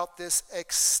talks about this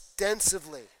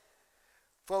extensively.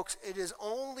 Folks, it is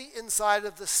only inside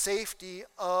of the safety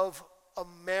of a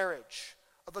marriage,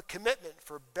 of a commitment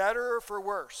for better or for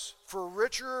worse, for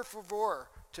richer or for poorer,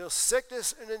 till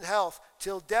sickness and in health,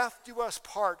 till death do us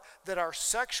part, that our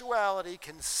sexuality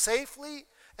can safely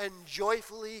and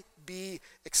joyfully be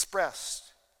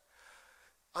expressed.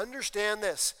 Understand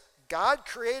this. God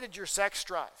created your sex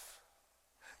drive.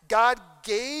 God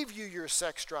gave you your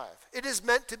sex drive. It is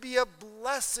meant to be a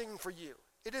blessing for you.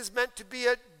 It is meant to be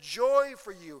a joy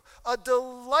for you, a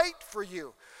delight for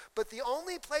you. But the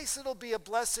only place it'll be a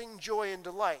blessing, joy, and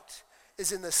delight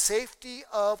is in the safety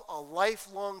of a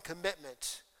lifelong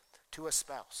commitment to a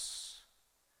spouse.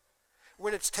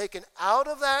 When it's taken out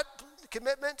of that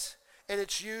commitment and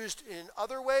it's used in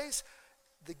other ways,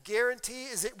 the guarantee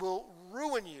is it will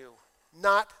ruin you,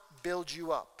 not build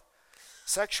you up.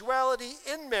 Sexuality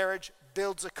in marriage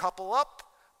builds a couple up,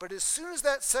 but as soon as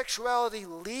that sexuality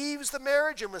leaves the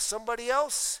marriage and with somebody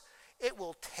else, it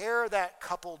will tear that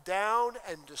couple down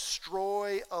and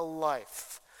destroy a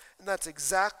life. And that's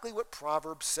exactly what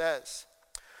Proverbs says.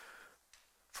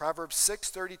 Proverbs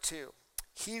 6:32.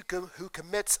 He who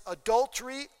commits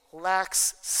adultery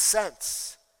lacks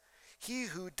sense. He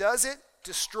who does it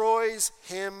destroys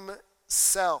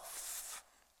himself.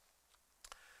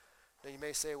 Now you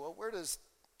may say, well,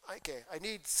 I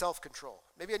need self-control.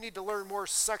 Maybe I need to learn more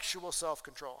sexual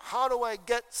self-control. How do I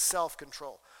get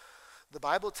self-control? The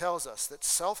Bible tells us that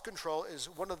self-control is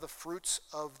one of the fruits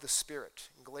of the Spirit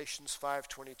in Galatians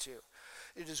 5:22.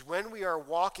 It is when we are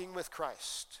walking with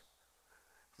Christ.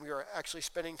 We are actually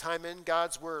spending time in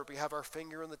God's Word. We have our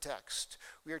finger in the text.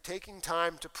 We are taking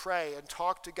time to pray and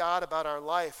talk to God about our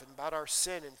life and about our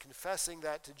sin and confessing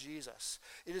that to Jesus.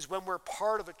 It is when we're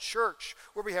part of a church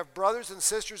where we have brothers and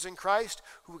sisters in Christ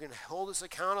who can hold us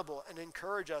accountable and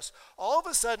encourage us. All of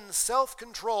a sudden,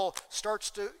 self-control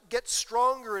starts to get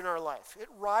stronger in our life. It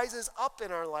rises up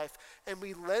in our life, and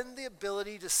we lend the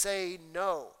ability to say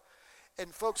no.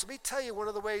 And folks, let me tell you one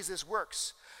of the ways this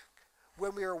works.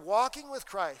 When we are walking with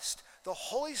Christ, the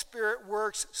Holy Spirit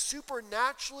works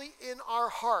supernaturally in our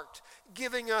heart,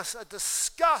 giving us a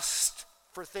disgust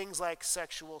for things like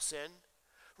sexual sin,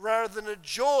 rather than a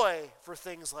joy for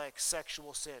things like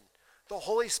sexual sin. The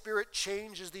Holy Spirit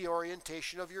changes the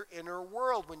orientation of your inner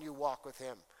world when you walk with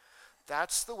Him.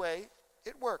 That's the way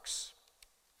it works.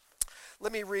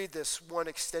 Let me read this one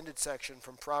extended section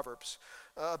from Proverbs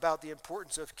about the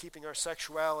importance of keeping our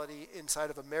sexuality inside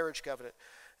of a marriage covenant.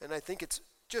 And I think it's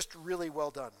just really well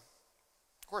done.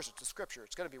 Of course, it's a scripture.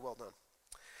 It's going to be well done.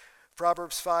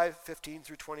 Proverbs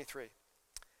 5:15-23.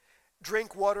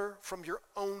 Drink water from your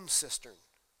own cistern,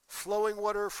 flowing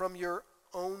water from your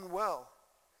own well.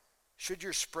 Should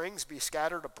your springs be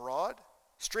scattered abroad,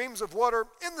 streams of water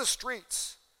in the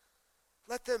streets,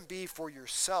 let them be for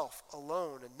yourself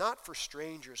alone and not for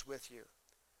strangers with you.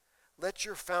 Let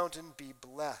your fountain be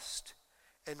blessed,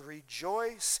 and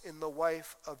rejoice in the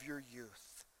wife of your youth.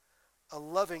 A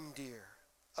loving deer,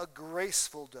 a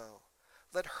graceful doe.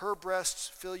 Let her breasts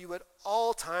fill you at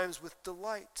all times with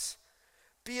delight.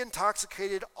 Be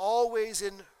intoxicated always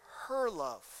in her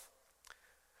love.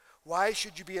 Why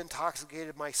should you be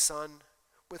intoxicated, my son,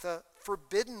 with a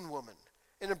forbidden woman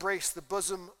and embrace the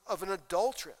bosom of an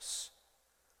adulteress?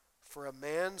 For a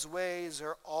man's ways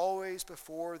are always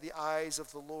before the eyes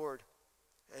of the Lord,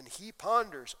 and he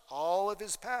ponders all of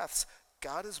his paths.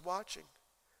 God is watching.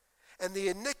 And the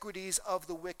iniquities of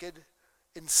the wicked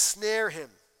ensnare him,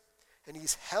 and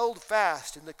he's held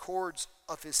fast in the cords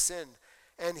of his sin,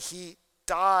 and he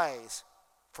dies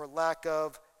for lack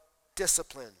of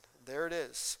discipline. There it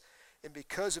is. And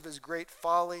because of his great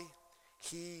folly,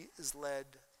 he is led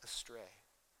astray.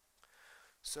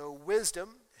 So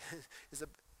wisdom is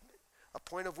a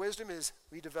point of wisdom is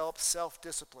we develop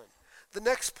self-discipline. The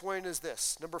next point is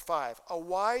this, number 5. A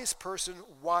wise person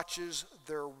watches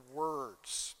their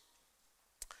words.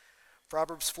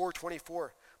 Proverbs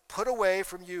 4:24, put away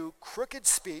from you crooked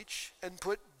speech and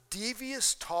put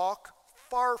devious talk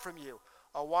far from you.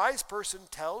 A wise person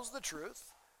tells the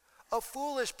truth. A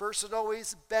foolish person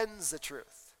always bends the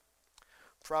truth.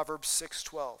 Proverbs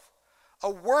 6:12, a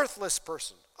worthless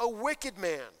person, a wicked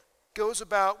man, goes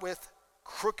about with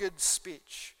crooked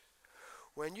speech.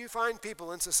 When you find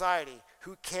people in society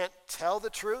who can't tell the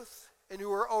truth and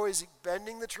who are always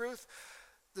bending the truth,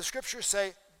 the scriptures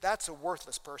say that's a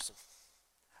worthless person.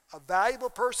 A valuable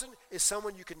person is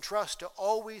someone you can trust to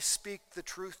always speak the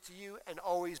truth to you and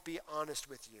always be honest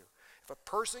with you. If a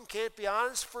person can't be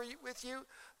honest with you,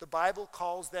 the Bible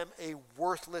calls them a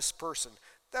worthless person.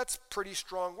 That's pretty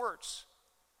strong words,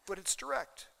 but it's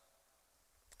direct.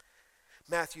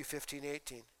 Matthew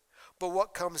 15:18. But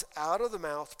what comes out of the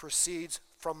mouth proceeds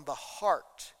from the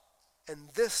heart, and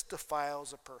this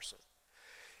defiles a person.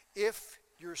 If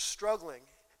you're struggling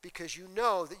because you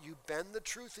know that you bend the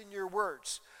truth in your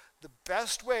words, the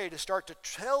best way to start to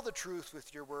tell the truth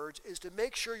with your words is to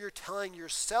make sure you're telling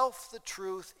yourself the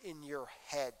truth in your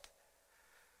head.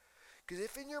 Because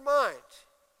if in your mind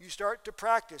you start to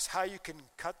practice how you can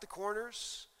cut the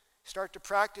corners, start to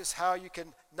practice how you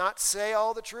can not say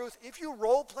all the truth, if you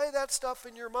role play that stuff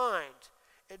in your mind,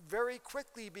 it very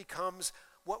quickly becomes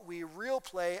what we real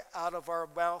play out of our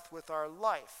mouth with our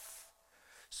life.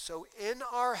 So in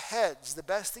our heads, the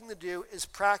best thing to do is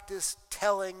practice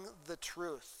telling the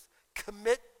truth.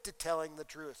 Commit to telling the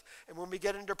truth. And when we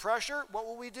get under pressure, what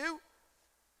will we do?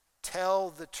 Tell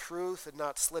the truth and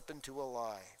not slip into a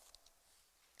lie.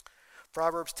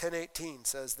 Proverbs 10:18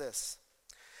 says this,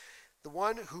 "The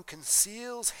one who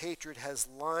conceals hatred has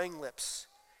lying lips,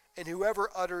 and whoever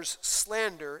utters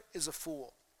slander is a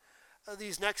fool."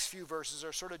 These next few verses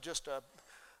are sort of just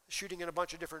shooting in a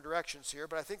bunch of different directions here,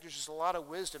 but I think there's just a lot of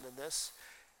wisdom in this.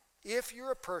 If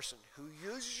you're a person who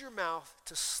uses your mouth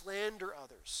to slander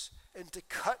others and to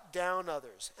cut down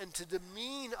others and to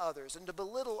demean others and to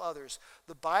belittle others,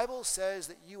 the Bible says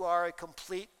that you are a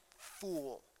complete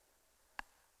fool.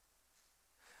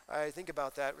 I think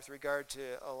about that with regard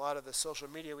to a lot of the social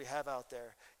media we have out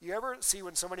there. You ever see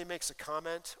when somebody makes a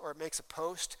comment or makes a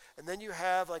post, and then you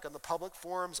have, like on the public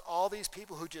forums, all these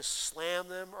people who just slam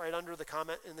them right under the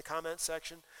comment in the comment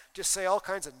section, just say all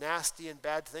kinds of nasty and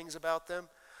bad things about them?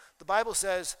 The Bible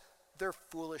says they're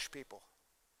foolish people.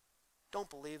 Don't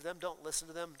believe them. Don't listen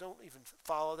to them. Don't even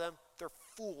follow them. They're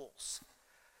fools.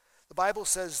 The Bible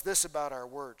says this about our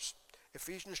words.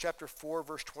 Ephesians chapter 4,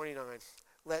 verse 29.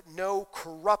 "Let no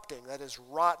corrupting, that is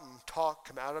rotten, talk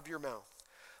come out of your mouth,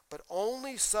 but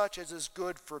only such as is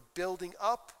good for building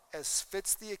up as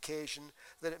fits the occasion,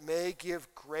 that it may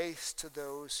give grace to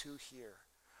those who hear."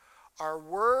 Our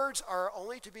words are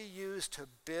only to be used to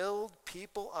build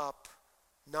people up,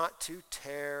 not to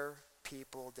tear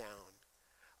people down.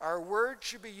 Our words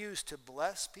should be used to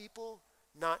bless people,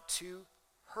 not to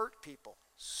hurt people.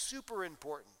 Super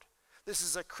important. This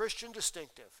is a Christian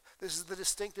distinctive. This is the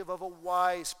distinctive of a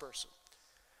wise person.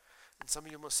 And some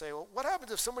of you must say, well, what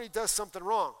happens if somebody does something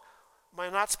wrong? Am I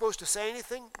not supposed to say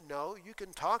anything? No, you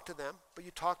can talk to them, but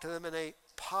you talk to them in a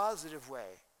positive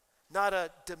way, not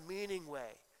a demeaning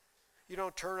way. You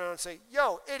don't turn around and say,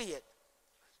 "Yo, idiot,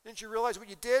 didn't you realize what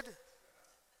you did?"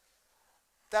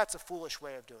 That's a foolish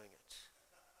way of doing it.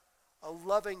 A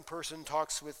loving person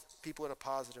talks with people in a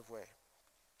positive way.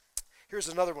 Here's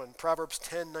another one, Proverbs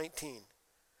 10:19.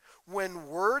 "When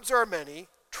words are many,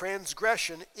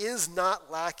 transgression is not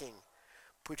lacking,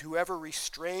 but whoever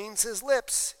restrains his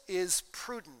lips is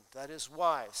prudent," that is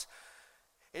wise.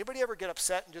 Anybody ever get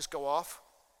upset and just go off?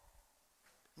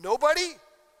 Nobody?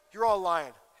 You're all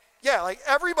lying. Yeah, like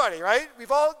everybody, right?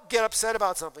 We've all get upset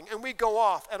about something and we go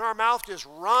off and our mouth just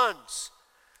runs.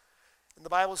 And the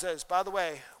Bible says, by the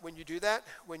way, when you do that,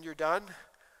 when you're done,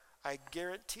 I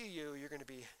guarantee you're going to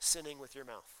be sinning with your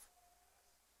mouth.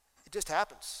 It just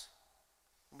happens.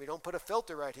 We don't put a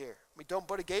filter right here. We don't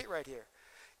put a gate right here.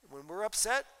 When we're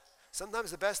upset, sometimes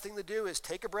the best thing to do is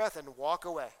take a breath and walk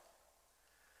away.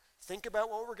 Think about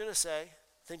what we're going to say.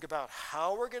 Think about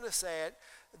how we're going to say it.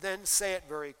 Then say it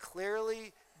very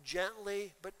clearly,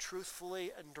 gently, but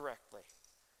truthfully and directly.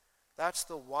 That's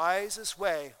the wisest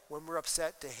way when we're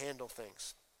upset to handle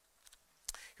things.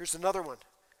 Here's another one.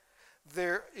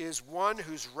 "There is one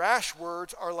whose rash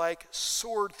words are like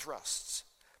sword thrusts,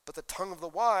 but the tongue of the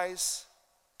wise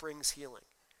brings healing."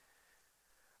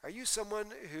 Are you someone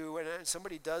who, when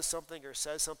somebody does something or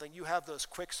says something, you have those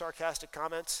quick sarcastic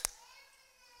comments?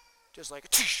 Just like,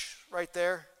 right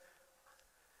there.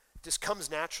 Just comes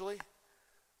naturally.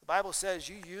 The Bible says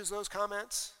you use those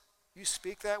comments, you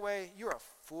speak that way, you're a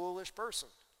foolish person.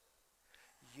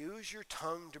 Use your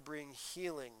tongue to bring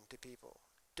healing to people.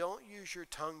 Don't use your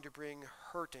tongue to bring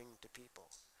hurting to people.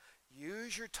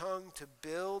 Use your tongue to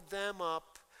build them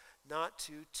up, not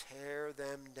to tear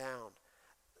them down.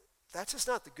 That's just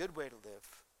not the good way to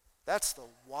live. That's the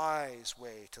wise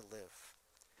way to live.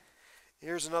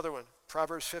 Here's another one,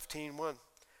 Proverbs 15:1.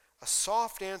 "A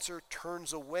soft answer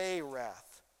turns away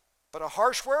wrath, but a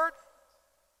harsh word,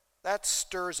 that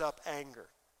stirs up anger."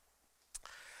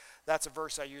 That's a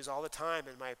verse I use all the time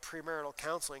in my premarital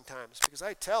counseling times, because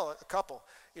I tell a couple,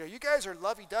 you guys are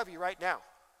lovey-dovey right now,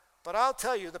 but I'll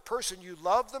tell you, the person you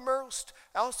love the most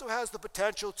also has the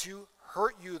potential to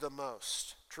hurt you the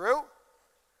most. True?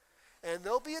 And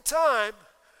there'll be a time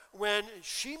when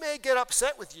she may get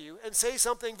upset with you and say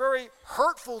something very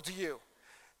hurtful to you.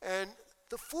 And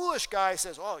the foolish guy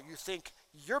says, "Oh, you think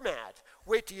you're mad.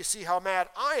 Wait till you see how mad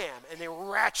I am." And he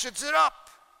ratchets it up.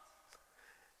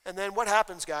 And then what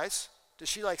happens, guys? Does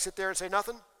she sit there and say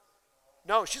nothing?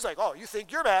 No, she's like, "Oh, you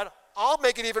think you're mad? I'll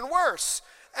make it even worse."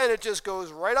 And it just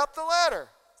goes right up the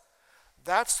ladder.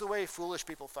 That's the way foolish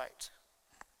people fight.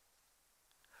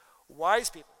 Wise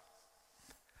people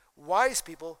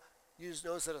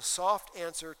knows that a soft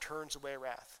answer turns away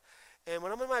wrath. And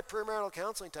when I'm in my premarital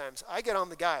counseling times, I get on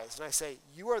the guys and I say,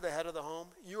 "You are the head of the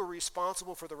home. You are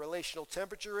responsible for the relational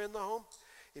temperature in the home.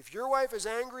 If your wife is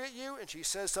angry at you and she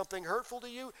says something hurtful to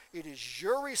you, it is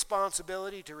your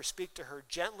responsibility to speak to her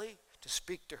gently, to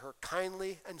speak to her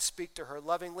kindly, and speak to her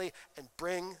lovingly, and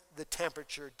bring the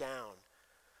temperature down.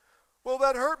 Well,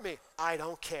 that hurt me. I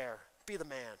don't care. Be the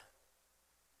man.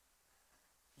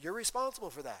 You're responsible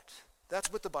for that.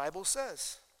 That's what the Bible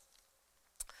says.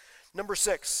 Number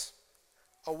 6,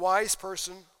 a wise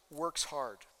person works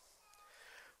hard.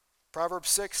 Proverbs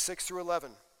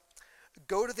 6:6-11.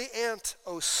 Go to the ant,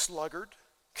 O sluggard,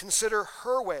 consider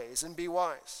her ways and be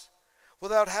wise.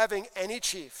 Without having any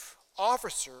chief,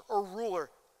 officer, or ruler,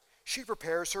 she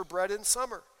prepares her bread in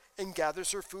summer and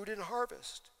gathers her food in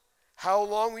harvest. How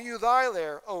long will you lie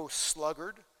there, O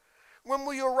sluggard? When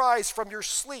will you arise from your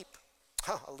sleep?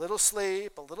 A little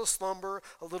sleep, a little slumber,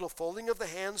 a little folding of the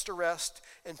hands to rest,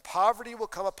 and poverty will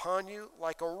come upon you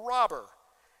like a robber,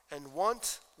 and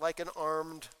want like an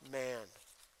armed man.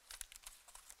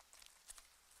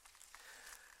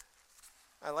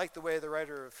 I like the way the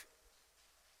writer of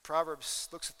Proverbs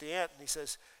looks at the ant and he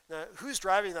says, now, who's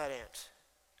driving that ant?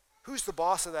 Who's the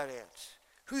boss of that ant?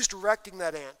 Who's directing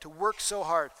that ant to work so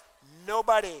hard?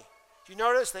 Nobody. Do you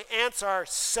notice the ants are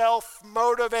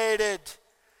self-motivated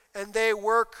and they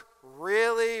work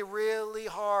really, really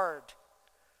hard.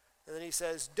 And then he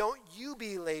says, don't you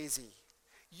be lazy.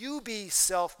 You be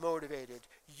self-motivated.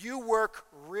 You work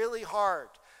really hard.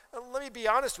 And let me be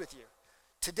honest with you.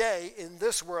 Today, in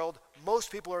this world,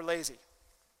 most people are lazy.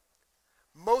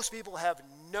 Most people have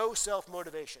no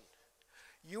self-motivation.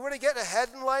 You want to get ahead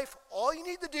in life, all you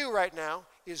need to do right now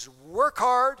is work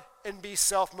hard and be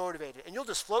self-motivated. And you'll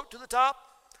just float to the top.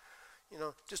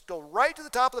 Just go right to the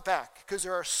top of the pack, because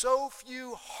there are so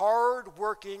few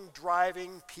hard-working,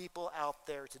 driving people out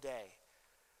there today.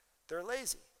 They're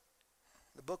lazy.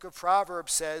 The book of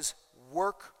Proverbs says,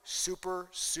 work super,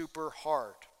 super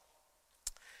hard.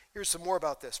 Here's some more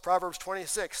about this. Proverbs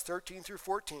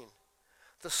 26:13-14.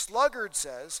 The sluggard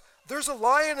says, there's a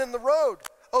lion in the road.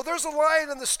 Oh, there's a lion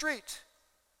in the street.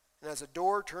 And as a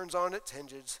door turns on its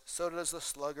hinges, so does the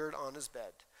sluggard on his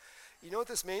bed. You know what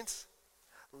this means?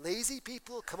 Lazy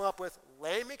people come up with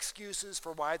lame excuses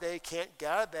for why they can't get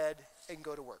out of bed and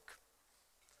go to work.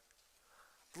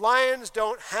 Lions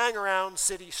don't hang around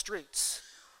city streets.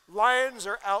 Lions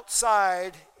are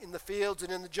outside in the fields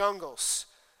and in the jungles.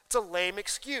 It's a lame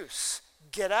excuse.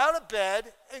 Get out of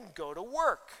bed and go to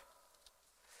work.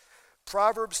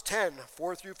 Proverbs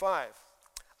 10:4-5.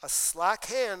 A slack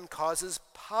hand causes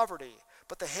poverty,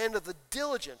 but the hand of the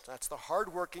diligent, that's the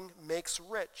hardworking, makes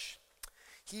rich.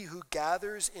 He who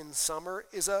gathers in summer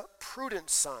is a prudent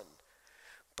son,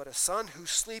 but a son who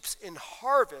sleeps in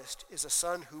harvest is a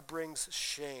son who brings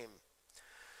shame.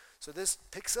 So this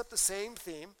picks up the same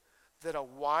theme, that a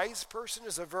wise person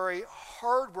is a very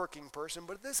hardworking person,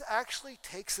 but this actually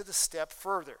takes it a step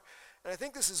further. And I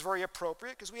think this is very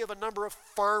appropriate because we have a number of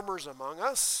farmers among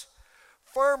us.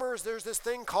 Farmers, there's this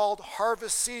thing called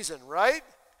harvest season, right?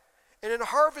 And in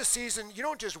harvest season, you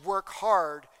don't just work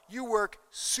hard, you work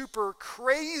super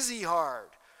crazy hard.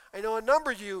 I know a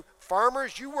number of you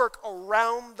farmers, you work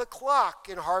around the clock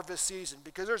in harvest season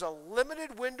because there's a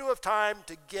limited window of time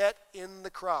to get in the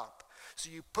crop. So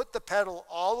you put the pedal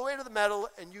all the way to the metal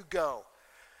and you go.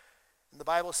 And the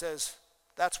Bible says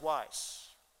that's wise.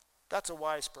 That's a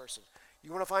wise person.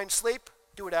 You want to find sleep?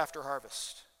 Do it after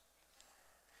harvest.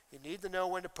 You need to know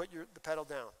when to put the pedal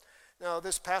down. Now,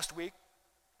 this past week,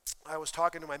 I was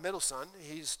talking to my middle son.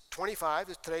 He's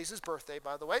 25. Today's his birthday,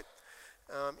 by the way.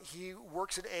 He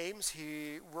works at Ames.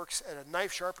 He works at a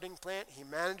knife sharpening plant. He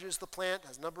manages the plant,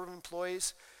 has a number of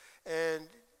employees. And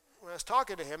when I was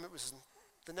talking to him, it was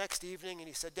the next evening, and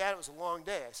he said, Dad, it was a long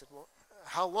day. I said, well,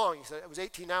 how long? He said, it was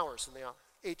 18 hours,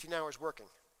 18 hours working.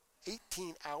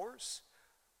 18 hours?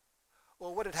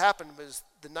 Well, what had happened was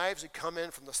the knives had come in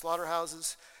from the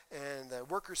slaughterhouses, and the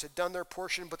workers had done their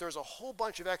portion, but there was a whole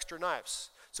bunch of extra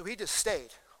knives. So he just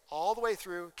stayed all the way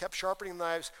through, kept sharpening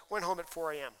knives, went home at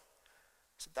 4 a.m.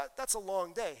 I said, that's a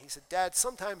long day. He said, Dad,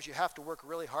 sometimes you have to work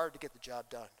really hard to get the job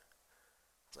done.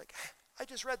 I was like, I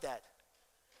just read that.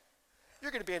 You're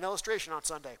going to be an illustration on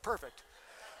Sunday. Perfect.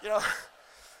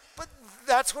 But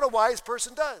that's what a wise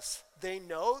person does. They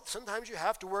know sometimes you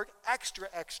have to work extra,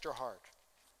 extra hard.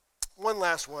 One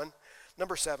last one,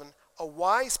 number 7. A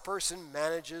wise person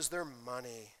manages their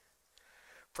money.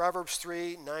 Proverbs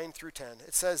 3:9-10.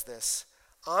 It says this,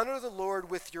 honor the Lord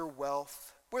with your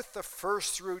wealth, with the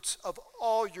first fruits of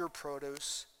all your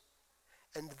produce,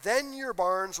 and then your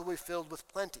barns will be filled with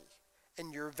plenty,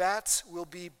 and your vats will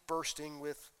be bursting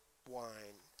with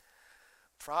wine.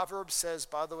 Proverbs says,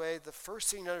 by the way, the first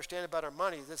thing to understand about our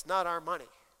money is it's not our money.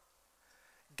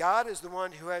 God is the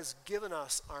one who has given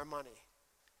us our money.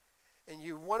 and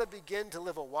you want to begin to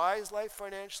live a wise life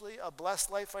financially, a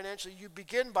blessed life financially, you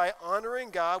begin by honoring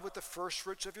God with the first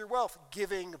fruits of your wealth,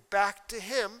 giving back to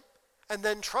him, and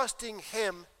then trusting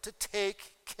him to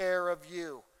take care of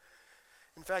you.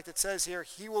 In fact, it says here,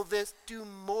 he will do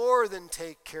more than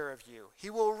take care of you. He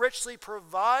will richly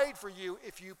provide for you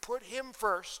if you put him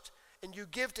first and you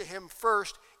give to him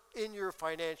first in your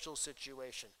financial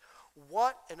situation.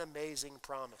 What an amazing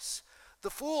promise. The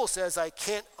fool says, I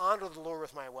can't honor the Lord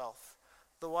with my wealth.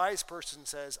 The wise person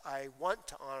says, I want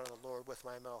to honor the Lord with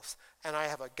my wealth, and I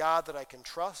have a God that I can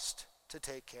trust to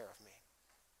take care of me.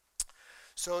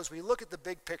 So as we look at the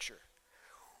big picture,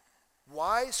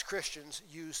 wise Christians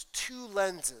use two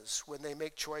lenses when they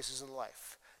make choices in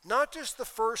life. Not just the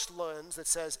first lens that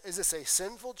says, is this a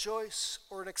sinful choice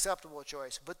or an acceptable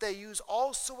choice? But they use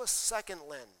also a second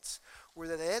lens where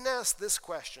they then ask this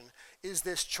question, is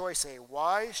this choice a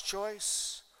wise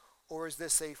choice or is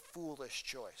this a foolish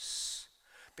choice?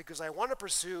 Because I want to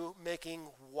pursue making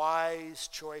wise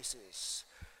choices.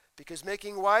 Because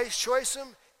making wise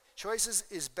choices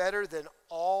is better than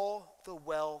all the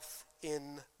wealth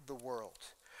in the world.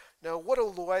 Now, what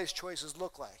do wise choices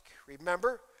look like?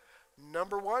 Remember,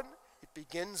 number one, it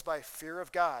begins by fear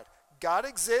of God. God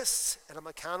exists, and I'm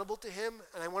accountable to him,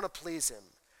 and I want to please him.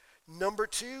 Number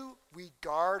two, we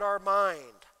guard our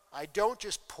mind. I don't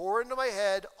just pour into my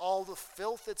head all the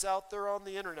filth that's out there on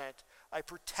the internet. I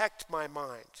protect my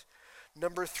mind.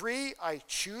 Number three, I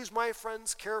choose my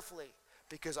friends carefully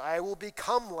because I will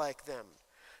become like them.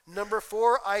 Number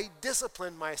four, I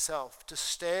discipline myself to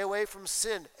stay away from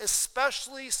sin,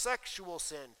 especially sexual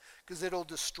sin, because it'll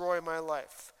destroy my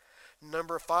life.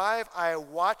 Number five, I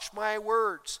watch my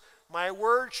words. My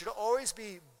words should always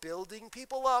be building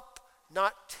people up,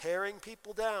 not tearing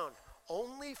people down.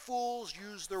 Only fools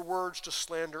use their words to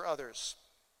slander others.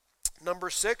 Number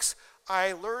six,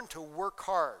 I learn to work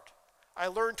hard. I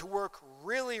learn to work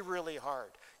really, really hard,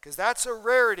 because that's a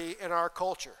rarity in our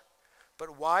culture.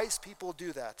 But wise people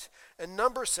do that. And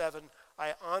number seven,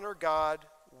 I honor God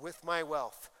with my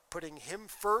wealth, putting him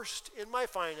first in my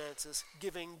finances,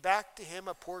 giving back to him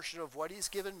a portion of what he's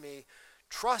given me,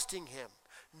 trusting him,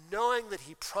 knowing that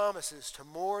he promises to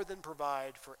more than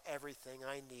provide for everything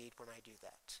I need when I do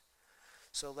that.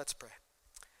 So let's pray.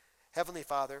 Heavenly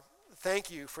Father,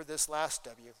 thank you for this last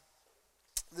W,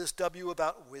 this W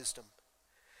about wisdom.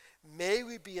 May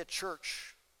we be a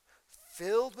church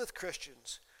filled with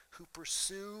Christians who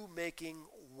pursue making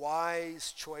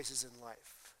wise choices in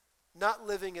life, not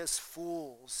living as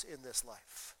fools in this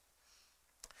life.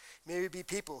 May we be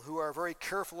people who are very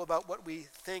careful about what we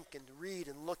think and read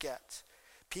and look at,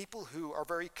 people who are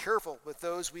very careful with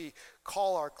those we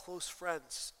call our close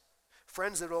friends,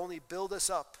 friends that only build us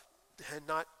up and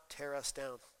not tear us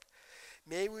down.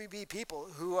 May we be people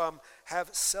who have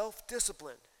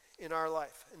self-discipline in our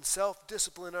life and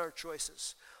self-discipline in our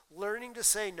choices, learning to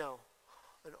say no,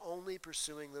 and only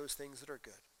pursuing those things that are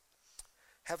good.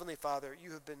 Heavenly Father,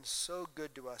 you have been so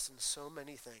good to us in so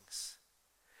many things.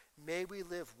 May we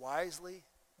live wisely,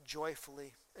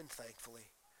 joyfully, and thankfully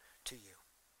to you.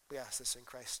 We ask this in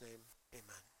Christ's name.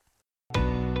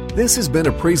 Amen. This has been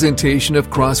a presentation of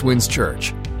Crosswinds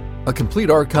Church. A complete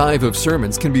archive of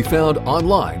sermons can be found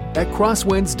online at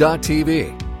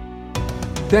crosswinds.tv.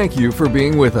 Thank you for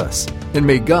being with us, and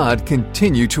may God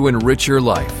continue to enrich your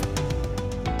life.